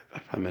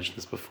 I mentioned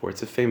this before.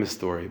 It's a famous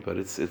story, but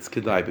it's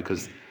kedai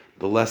because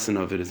the lesson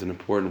of it is an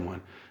important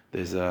one.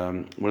 There's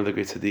one of the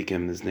great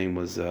tzaddikim. His name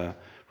was Rav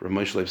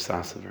Moshe Leib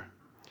Sassover.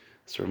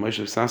 So Rav Moshe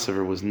Leib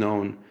Sassover was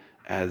known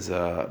as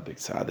a big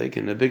tzaddik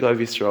and a big Ohev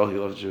Yisrael. He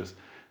loved Jews.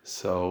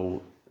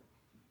 So,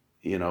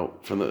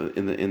 from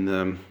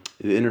the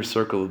inner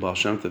circle of Baal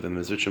Shem Tov and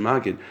Mezritcha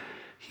Magid,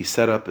 he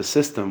set up a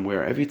system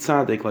where every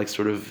tzaddik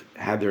sort of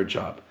had their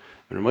job.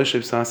 And Rav Moshe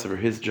Leib Sassover,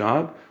 his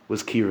job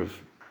was kiruv.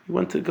 He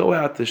went to go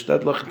out to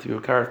shtadlach and to be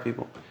makar of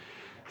people.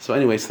 So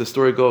anyway, so the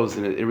story goes,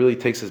 and it really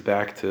takes us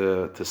back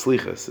to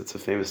Slichas. It's a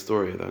famous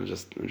story that I'm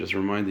just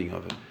reminding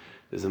of it.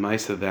 There's a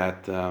ma'aseh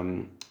that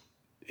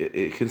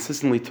it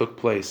consistently took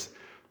place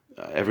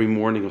every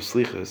morning of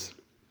Slichas.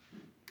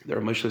 There,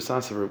 Moshe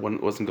Sassover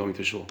wasn't going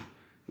to shul.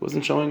 He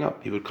wasn't showing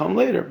up. He would come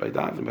later by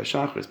Dav and by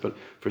Shachris, but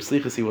for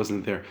Slichas he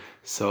wasn't there.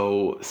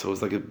 So it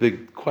was like a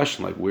big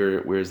question,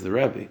 where's the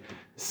Rebbe?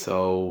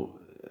 So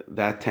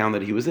that town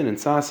that he was in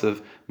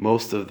Sasov,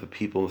 most of the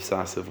people of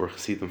Sasov were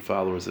Chassidim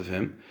followers of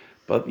him,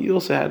 but you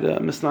also had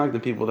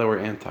Misnagdim people that were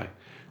anti.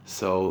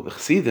 So the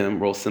Chassidim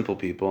were all simple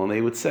people, and they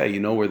would say,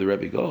 where the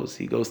Rebbe goes?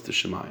 He goes to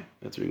Shemai.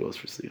 That's where he goes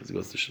for Slichas. He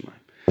goes to Shemai.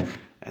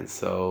 And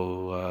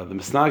so the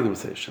Misnagdim would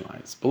say Shemai.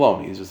 It's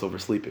baloney. He's just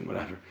oversleeping,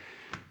 whatever.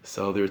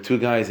 So there were two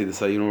guys. They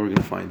decided, we're going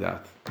to find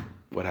out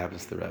what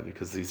happens to the Rebbe,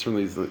 because he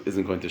certainly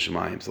isn't going to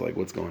Shemayim. So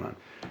what's going on?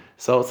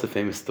 So it's a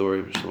famous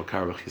story. Shlomo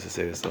Carlebach used to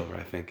say this over,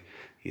 I think.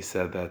 He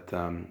said that,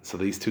 so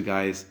these two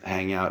guys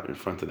hang out in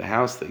front of the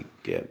house. They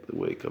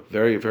wake up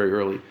very, very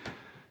early.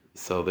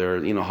 So they're,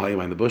 hiding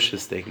behind the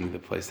bushes, staking the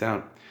place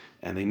out.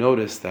 And they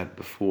notice that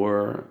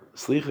before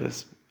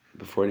Slichas,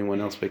 before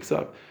anyone else wakes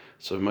up,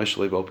 so Moshe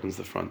Leib opens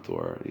the front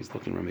door. He's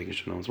looking around, making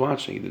sure no one's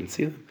watching. He didn't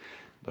see them.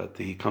 But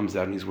he comes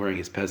out and he's wearing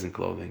his peasant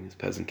clothing, his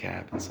peasant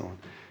cap and so on.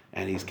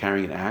 And he's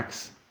carrying an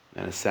axe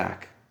and a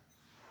sack.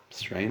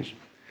 Strange.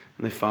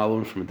 And they follow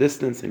him from a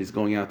distance, and he's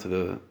going out to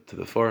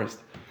the forest.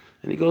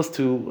 And he goes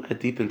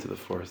deep into the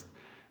forest.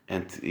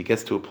 And he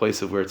gets to a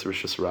place of where it's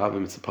Rosh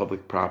Hashanah, it's a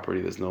public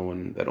property, there's no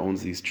one that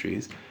owns these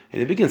trees.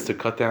 And he begins to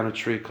cut down a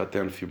tree, cut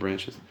down a few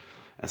branches.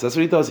 And so that's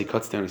what he does. He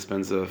cuts down, he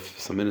spends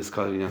some minutes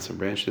cutting down some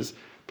branches,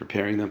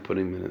 preparing them,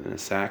 putting them in a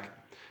sack.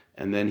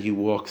 And then he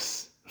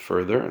walks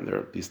further,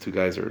 and these two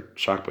guys are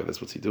shocked by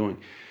this. What's he doing?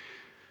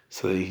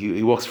 So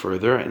he walks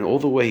further, and all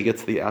the way he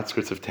gets to the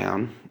outskirts of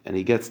town, and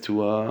he gets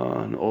to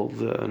an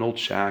old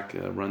shack,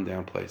 a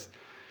rundown place.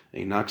 And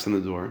he knocks on the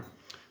door,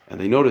 and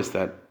they notice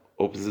that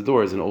opens the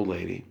door is an old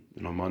lady,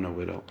 an almana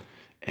widow,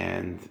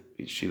 and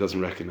she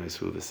doesn't recognize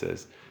who this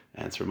is.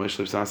 And so Moshe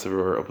Leib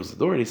Sassover opens the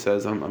door, and he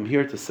says, "I'm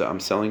here I'm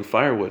selling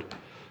firewood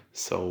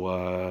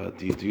So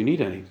do you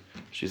need any?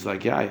 She's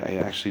like, yeah, I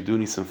actually do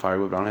need some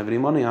firewood, but I don't have any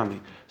money on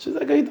me. She's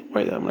like, hey, don't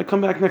worry, I'm gonna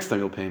come back next time.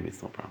 You'll pay me.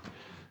 It's no problem.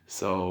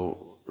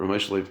 So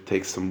Ramesh Leib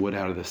takes some wood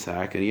out of the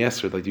sack, and he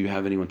asks her, like, do you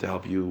have anyone to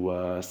help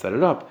you set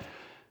it up?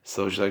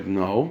 So she's like,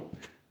 no.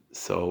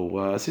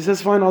 So she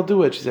says, fine, I'll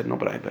do it. She said, no,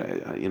 but I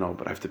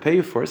have to pay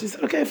you for it. He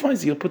said, okay, fine.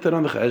 So you'll put that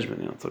on the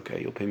cheshbon. It's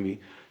okay. You'll pay me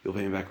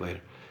back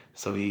later.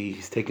 So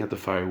he's taking out the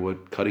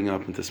firewood, cutting it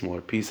up into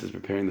smaller pieces,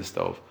 preparing the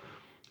stove.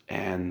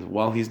 And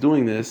while he's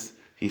doing this,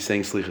 he's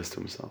saying slichas to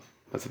himself.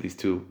 That's what these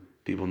two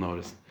people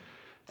noticed.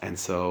 And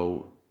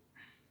so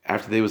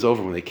after the day was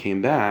over, when they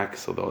came back,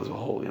 so there was a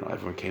whole,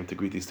 everyone came to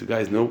greet these two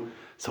guys. No,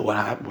 so what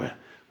happened?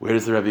 Where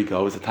does the Rebbe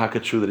go? Is it taka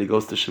true that he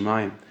goes to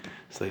Shemayim?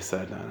 So they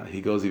said, no, he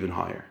goes even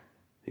higher.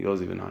 He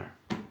goes even higher.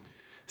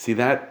 See,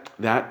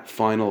 that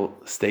final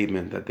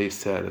statement that they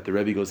said, that the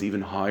Rebbe goes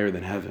even higher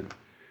than heaven,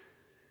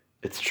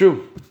 it's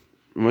true.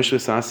 Moshe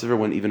Sassover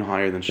went even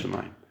higher than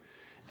Shemayim.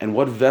 And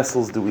what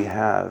vessels do we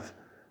have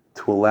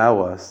to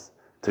allow us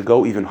to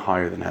go even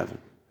higher than heaven?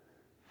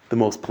 The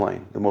most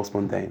plain, the most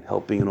mundane,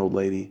 helping an old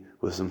lady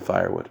with some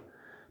firewood.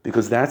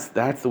 Because that's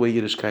the way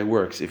Yiddishkeit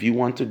works. If you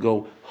want to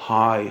go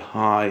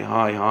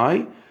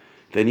high,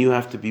 then you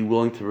have to be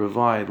willing to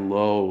provide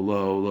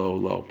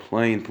low,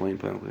 plain.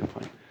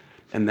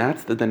 And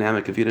that's the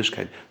dynamic of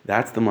Yiddishkeit.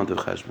 That's the month of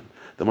Cheshvan.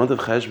 The month of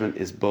Cheshvan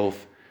is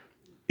both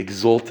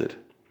exalted,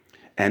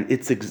 and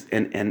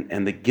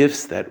and the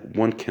gifts that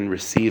one can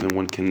receive and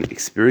one can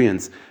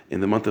experience in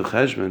the month of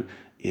Cheshvan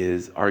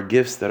are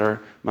gifts that are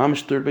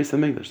mamish third Beis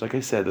HaMikdash. Like I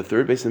said, the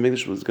third Beis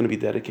HaMikdash was going to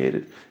be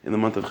dedicated in the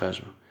month of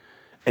Cheshvan.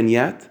 And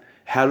yet,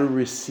 how to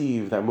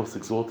receive that most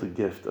exalted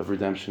gift of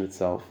redemption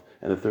itself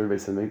and the third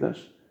Beis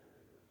HaMikdash?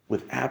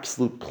 With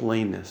absolute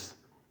plainness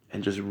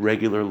and just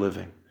regular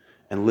living.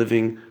 And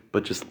living,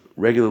 but just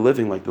regular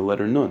living like the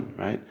letter Nun,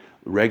 right?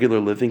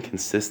 Regular living,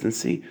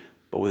 consistency,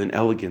 but with an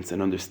elegance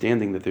and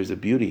understanding that there's a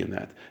beauty in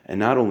that. And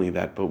not only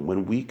that, but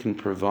when we can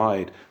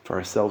provide for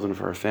ourselves and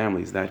for our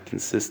families that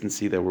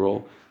consistency that we're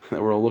all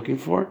looking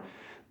for,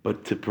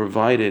 but to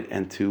provide it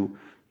and to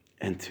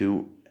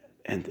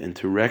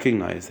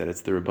recognize that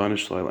it's the Rabbanu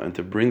Shalom and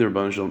to bring the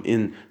Rabbanu Shalom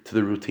into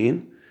the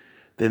routine,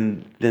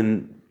 then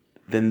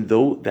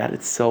though that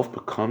itself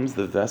becomes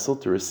the vessel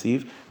to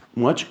receive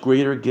much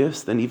greater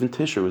gifts than even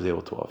Tishrei was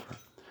able to offer.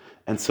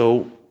 And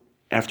so,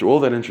 after all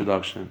that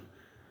introduction,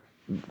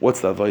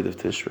 what's the avoid of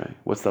Tishrei?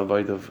 What's the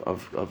avoid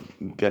of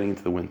getting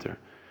into the winter?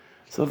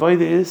 So the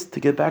avoid is to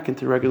get back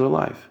into regular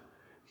life,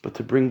 but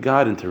to bring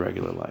God into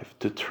regular life,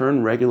 to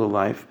turn regular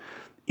life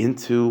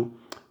into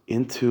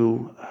a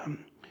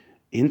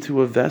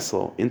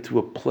vessel, into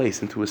a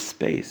place, into a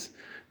space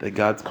that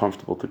God's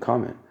comfortable to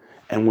come in.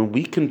 And when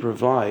we can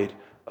provide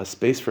a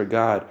space for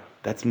God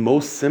that's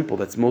most simple,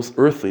 that's most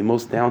earthly,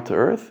 most down to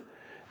earth,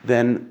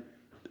 then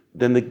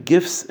the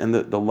gifts and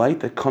the light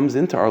that comes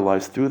into our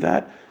lives through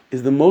that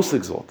is the most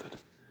exalted.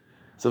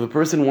 So if a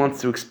person wants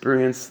to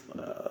experience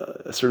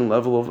a certain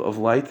level of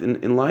light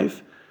in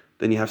life,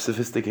 then you have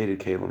sophisticated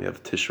kelim, you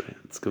have Tishrei.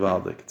 It's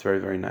gavaldik, it's very,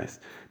 very nice.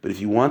 But if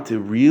you want to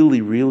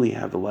really, really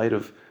have the light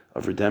of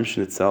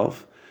redemption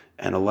itself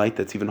and a light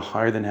that's even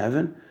higher than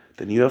heaven,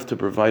 then you have to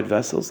provide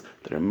vessels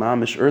that are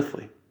mamish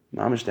earthly,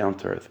 mamish down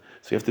to earth.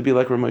 So you have to be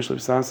like Ramesh Leib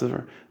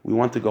Sassover. We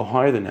want to go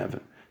higher than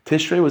heaven.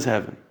 Tishrei was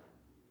heaven.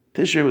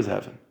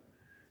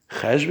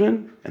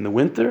 Cheshvan in the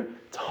winter,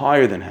 it's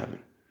higher than heaven.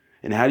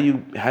 And how do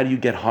you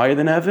get higher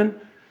than heaven?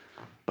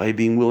 By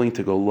being willing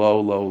to go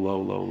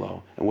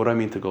low. And what do I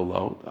mean to go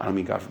low? I don't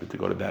mean, God forbid, to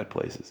go to bad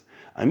places.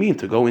 I mean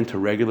to go into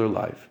regular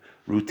life,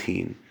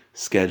 routine,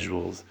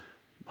 schedules,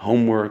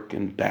 homework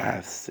and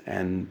baths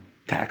and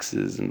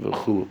taxes and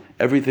v'chu,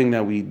 everything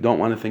that we don't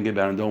want to think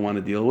about and don't want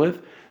to deal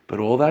with. But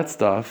all that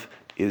stuff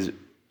is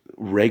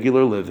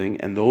regular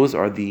living, and those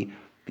are the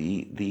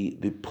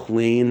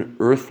plain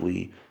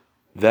earthly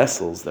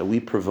vessels that we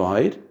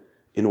provide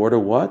in order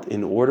what?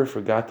 In order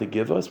for God to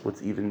give us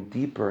what's even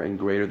deeper and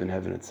greater than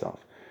heaven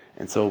itself.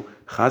 And so,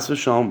 chas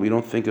v'shalom, we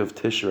don't think of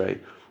Tishrei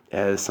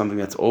as something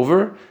that's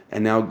over,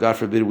 and now, God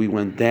forbid, we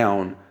went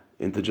down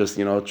into just,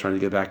 trying to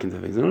get back into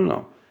things.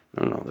 No.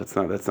 That's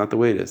not the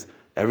way it is.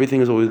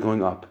 Everything is always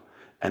going up.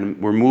 And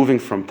we're moving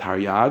from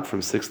Taryag,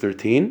 from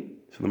 613,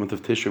 so the month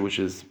of Tishrei, which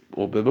is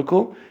all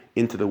biblical,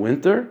 into the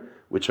winter,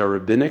 which are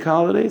rabbinic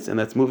holidays, and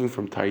that's moving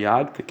from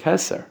Taryag to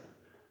Keser,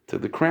 to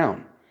the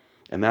crown.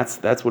 And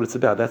that's what it's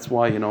about. That's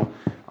why,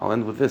 I'll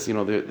end with this.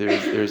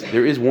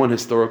 There is one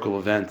historical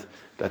event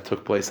that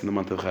took place in the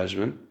month of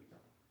Cheshvan.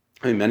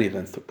 I mean, many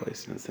events took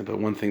place, but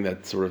one thing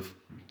that sort of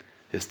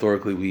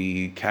historically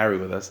we carry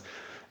with us,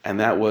 and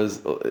that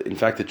was, in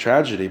fact, a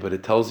tragedy, but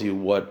it tells you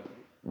what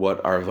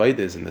our avodah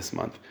is in this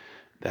month.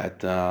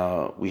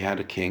 That we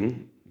had a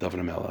king, David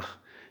HaMelech,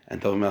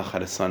 and David HaMelech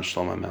had a son,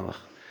 Shlomo HaMelech,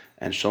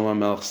 and Shlomo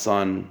HaMelech's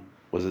son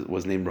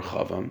was named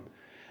Rechavam.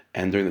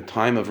 And during the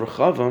time of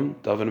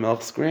Rechavam, David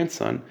HaMelech's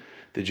grandson,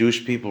 the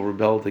Jewish people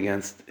rebelled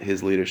against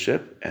his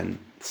leadership and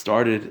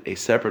started a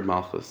separate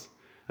Malchus,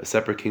 a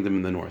separate kingdom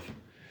in the north.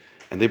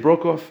 And they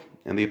broke off,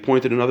 and they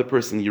appointed another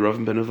person,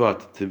 Yeravim ben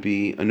Nevat, to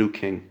be a new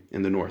king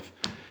in the north.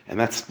 And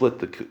that split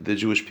the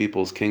Jewish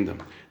people's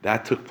kingdom.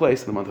 That took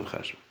place in the month of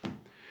Cheshvan.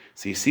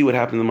 So you see what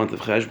happened in the month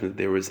of Cheshvan.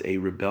 There was a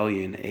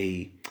rebellion,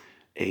 a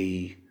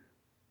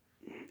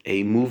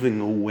moving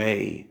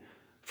away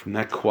from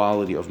that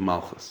quality of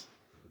Malchus,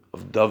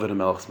 of David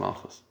HaMelech's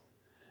Malchus.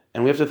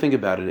 And we have to think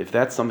about it. If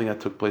that's something that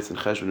took place in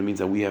Cheshvan, it means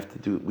that we have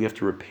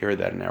to repair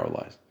that in our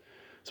lives.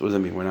 So what does that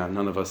mean?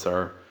 None of us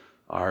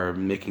are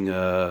making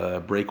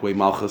a breakaway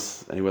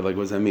Malchus anyway. Like,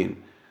 what does that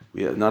mean?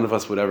 None of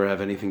us would ever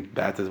have anything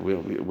bad to.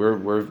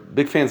 We're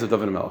big fans of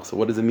David HaMelech. So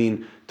what does it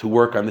mean to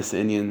work on this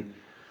Indian?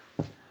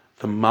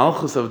 The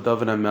Malchus of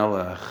David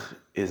HaMelech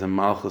is a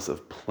Malchus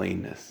of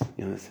plainness.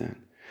 You understand?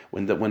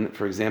 When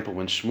for example,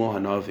 when Shmuel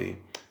Hanavi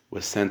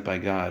was sent by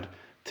God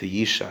to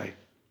Yishai,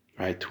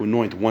 right, to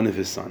anoint one of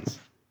his sons,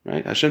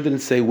 right? Hashem didn't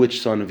say which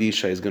son of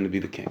Yishai is going to be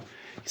the king.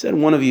 He said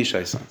one of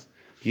Yishai's sons.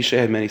 Yishai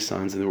had many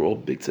sons, and they were all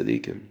big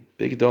tzaddikim,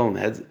 big dolim,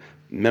 heads,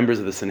 members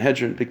of the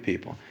Sanhedrin, big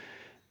people.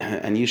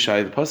 And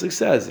Yishai, the pasuk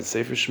says in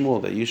Sefer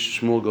Shmuel that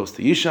Shmuel goes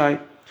to Yishai,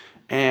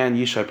 and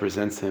Yishai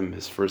presents him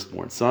his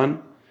firstborn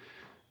son,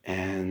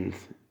 and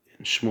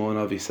Shmuel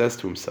Hanavi says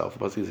to himself,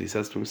 the pasuk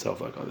says to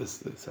himself, like, oh,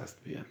 this has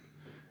to be it.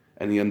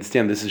 And you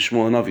understand, this is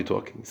Shmuel Hanavi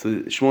talking. So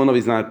Shmuel Hanavi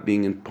is not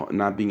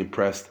being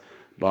impressed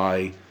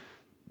by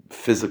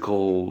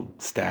physical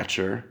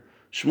stature.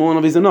 Shmuel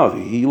Hanavi is a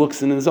Navi. He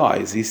looks in his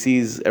eyes. He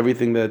sees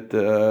everything that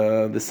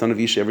the son of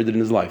Yishai ever did in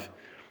his life.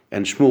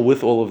 And Shmuel,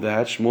 with all of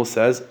that, Shmuel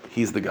says,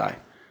 he's the guy.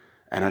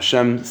 And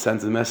Hashem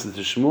sends a message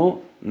to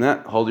Shmuel,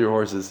 nah, hold your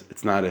horses,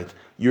 it's not it.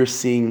 You're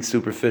seeing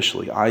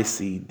superficially. I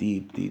see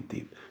deep, deep,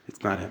 deep.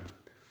 It's not him.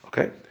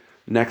 Okay?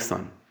 Next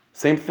son.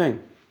 Same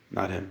thing.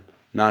 Not him.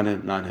 Not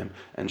him, not him.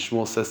 And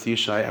Shmuel says to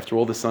Yishai, after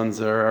all the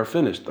sons are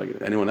finished, like,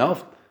 anyone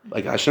else?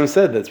 Like Hashem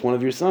said, that's one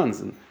of your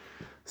sons. And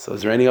so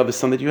is there any other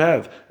son that you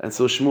have? And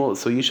so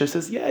Yishai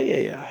says, yeah,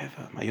 I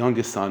have my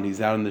youngest son. He's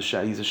out in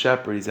he's a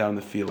shepherd. He's out in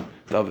the field.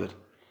 David.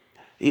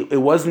 It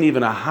wasn't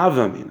even a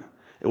havamina.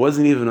 It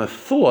wasn't even a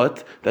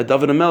thought that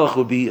David HaMelech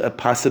would be a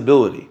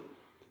possibility.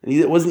 And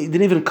he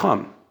didn't even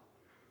come.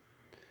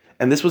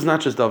 And this was not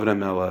just David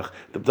HaMelech.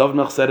 David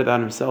HaMelech said about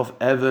himself,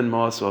 Evan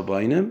Ma'asu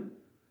Habaynim,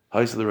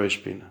 Ha'is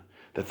L'Reish Bina.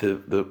 That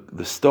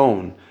the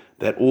stone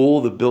that all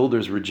the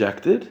builders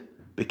rejected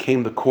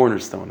became the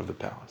cornerstone of the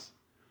palace.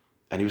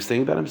 And he was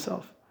saying about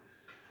himself.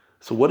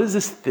 So what is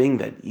this thing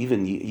that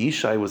even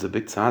Yishai was a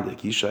big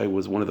tzaddik? Yishai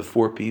was one of the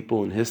 4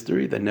 people in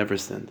history that never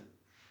sinned.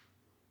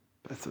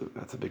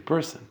 That's a big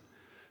person.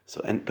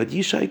 But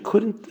Yishai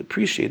couldn't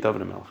appreciate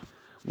David HaMelech.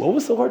 What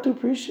was so hard to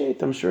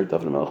appreciate? I'm sure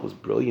David HaMelech was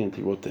brilliant.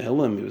 He wrote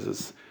Tehillim. He was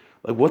this,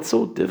 like,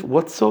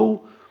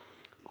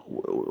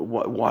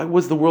 why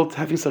was the world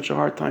having such a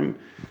hard time?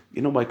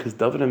 You know why? Because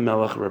David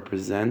HaMelech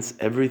represents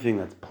everything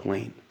that's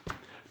plain.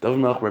 David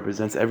HaMelech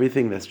represents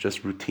everything that's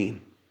just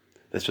routine,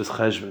 that's just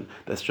cheshvan,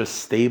 that's just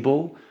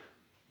stable,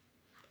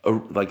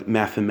 like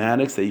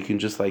mathematics that you can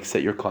just like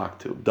set your clock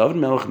to. David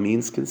HaMelech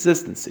means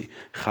consistency.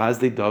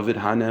 Chazdei David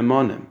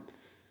HaNe'emanim.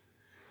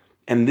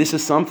 And this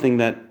is something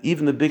that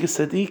even the biggest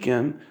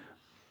tzaddikim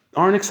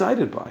aren't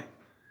excited by.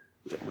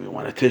 We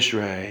want a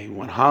Tishrei, we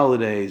want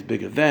holidays,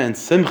 big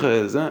events,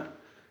 simchas,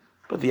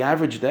 But the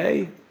average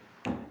day,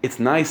 it's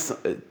nice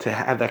to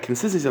have that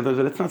consistency, but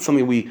it's not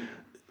something we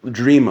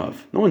dream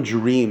of. No one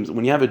dreams.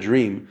 When you have a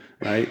dream,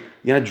 right,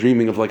 you're not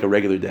dreaming of like a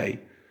regular day.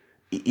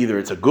 Either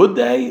it's a good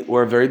day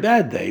or a very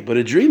bad day, but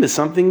a dream is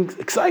something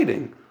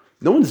exciting.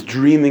 No one's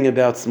dreaming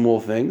about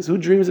small things. Who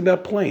dreams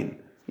about plain?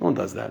 No one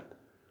does that.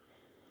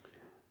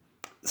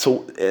 So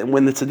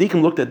when the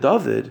tzaddikim looked at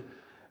David,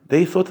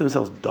 they thought to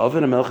themselves,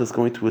 David HaMelech is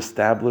going to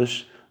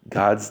establish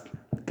God's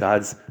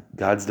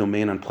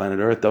domain on planet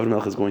Earth. David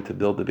HaMelech is going to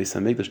build the Beis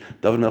HaMikdash.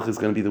 David HaMelech is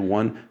going to be the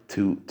one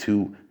to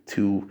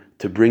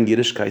bring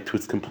Yiddishkeit to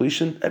its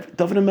completion.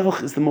 David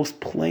HaMelech is the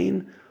most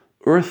plain,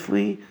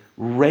 earthly,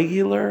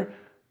 regular,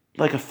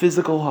 like a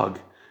physical hug.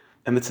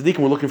 And the tzaddikim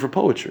were looking for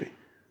poetry.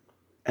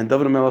 And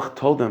David HaMelech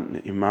told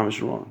them, your mom is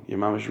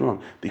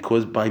wrong.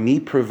 Because by me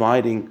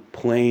providing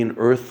plain,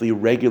 earthly,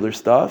 regular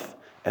stuff,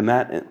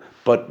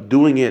 but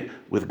doing it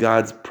with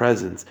God's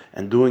presence,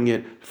 and doing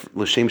it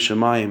l'shem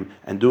shamayim,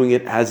 and doing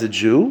it as a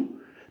Jew,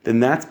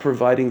 then that's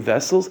providing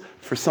vessels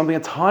for something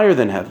that's higher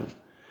than heaven.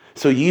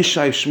 So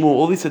Yishai, Shmuel,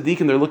 all these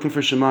tzaddikim, they're looking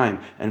for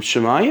shamayim. And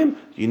shamayim,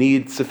 you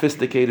need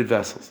sophisticated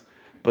vessels.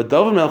 But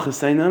David HaMelech is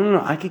saying,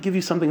 no, I could give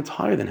you something that's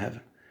higher than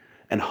heaven.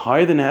 And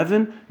higher than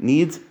heaven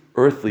needs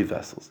earthly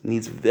vessels,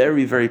 needs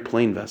very, very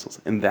plain vessels.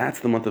 And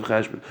that's the month of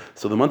Cheshvan.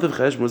 So the month of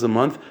Cheshvan was a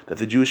month that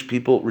the Jewish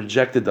people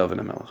rejected David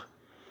HaMelech.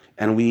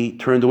 And we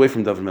turned away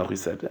from David HaMelech. We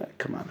said,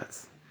 come on,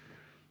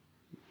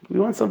 we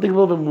want something a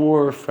little bit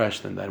more fresh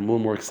than that, a little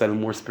more exciting,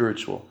 more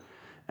spiritual.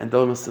 And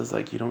David HaMelech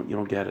says, you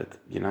don't get it.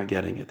 You're not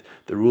getting it.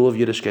 The rule of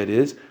Yiddishkeit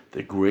is,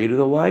 the greater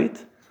the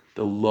light,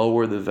 the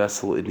lower the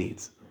vessel it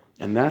needs.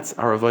 And that's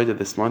our avodah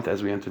this month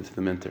as we enter into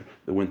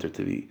the winter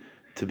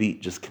to be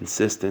just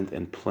consistent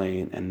and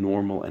plain and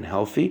normal and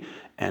healthy,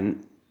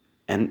 and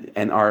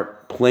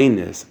our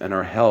plainness and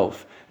our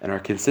health and our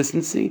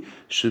consistency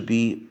should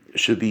be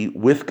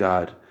with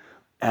God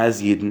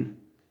as Yidden,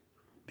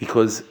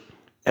 because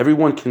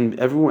Everyone.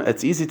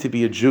 It's easy to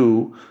be a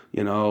Jew,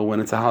 when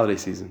it's a holiday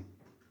season,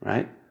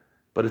 right?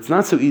 But it's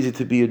not so easy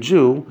to be a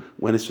Jew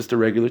when it's just a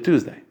regular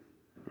Tuesday,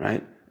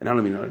 right? And I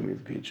don't even know what it means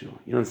to be a Jew.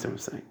 You understand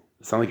what I'm saying?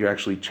 It's not like you're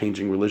actually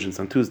changing religions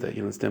on Tuesday,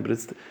 you understand? But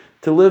it's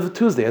to live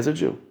Tuesday as a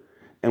Jew.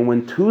 And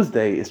when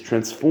Tuesday is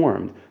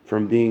transformed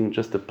from being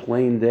just a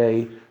plain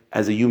day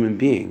as a human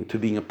being to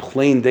being a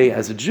plain day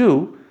as a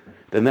Jew,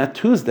 then that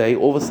Tuesday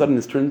all of a sudden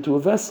is turned into a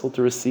vessel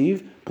to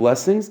receive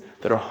blessings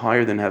that are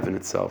higher than heaven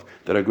itself,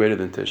 that are greater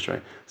than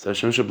Tishrei. So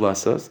Hashem should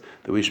bless us,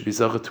 that we should be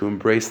zachah to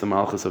embrace the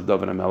malchus of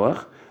David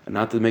HaMelech, and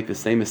not to make the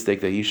same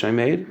mistake that Yishai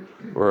made,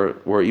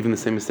 or even the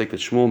same mistake that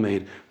Shmuel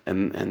made,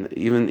 and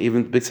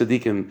even big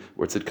tzaddikim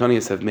or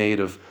tzidkanias have made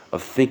of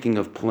thinking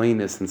of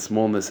plainness and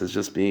smallness as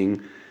just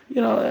being,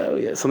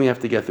 something you have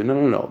to get through.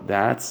 No.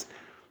 That's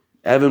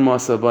Evan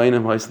Masa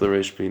Bainim Haisla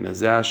Reshpina,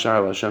 Zah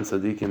Shar Hashem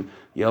Tzadikim,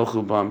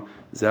 Yelchu Bam,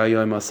 Zah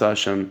Yoy Masa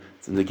Hashem,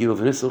 Zindagil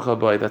V'Nisl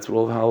Chabay. That's what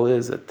all of Hal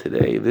is. That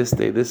today, this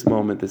day, this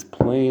moment, this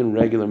plain,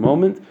 regular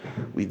moment,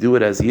 we do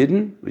it as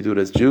Yidden, we do it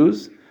as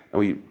Jews, and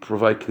we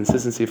provide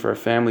consistency for our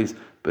families,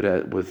 but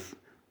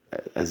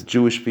as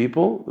Jewish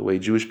people, the way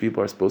Jewish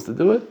people are supposed to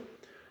do it.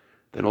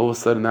 Then all of a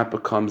sudden that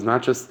becomes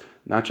not just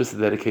a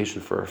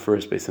dedication for our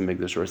first Beis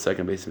HaMikdash or a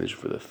second Beis HaMikdash,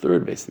 for the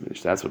third Beis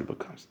HaMikdash. That's what it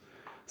becomes.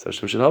 So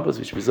Hashem should help us.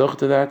 We should be zocheh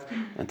to that,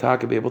 and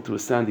Taka be able to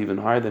ascend even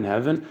higher than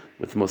heaven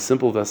with the most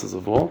simple vessels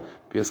of all.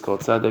 Be as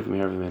called tzaddik,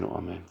 me'er v'meinu,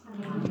 amen.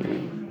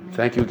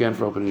 Thank you again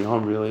for opening your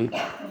home. Really,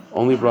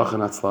 only bracha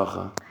and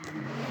atzlacha.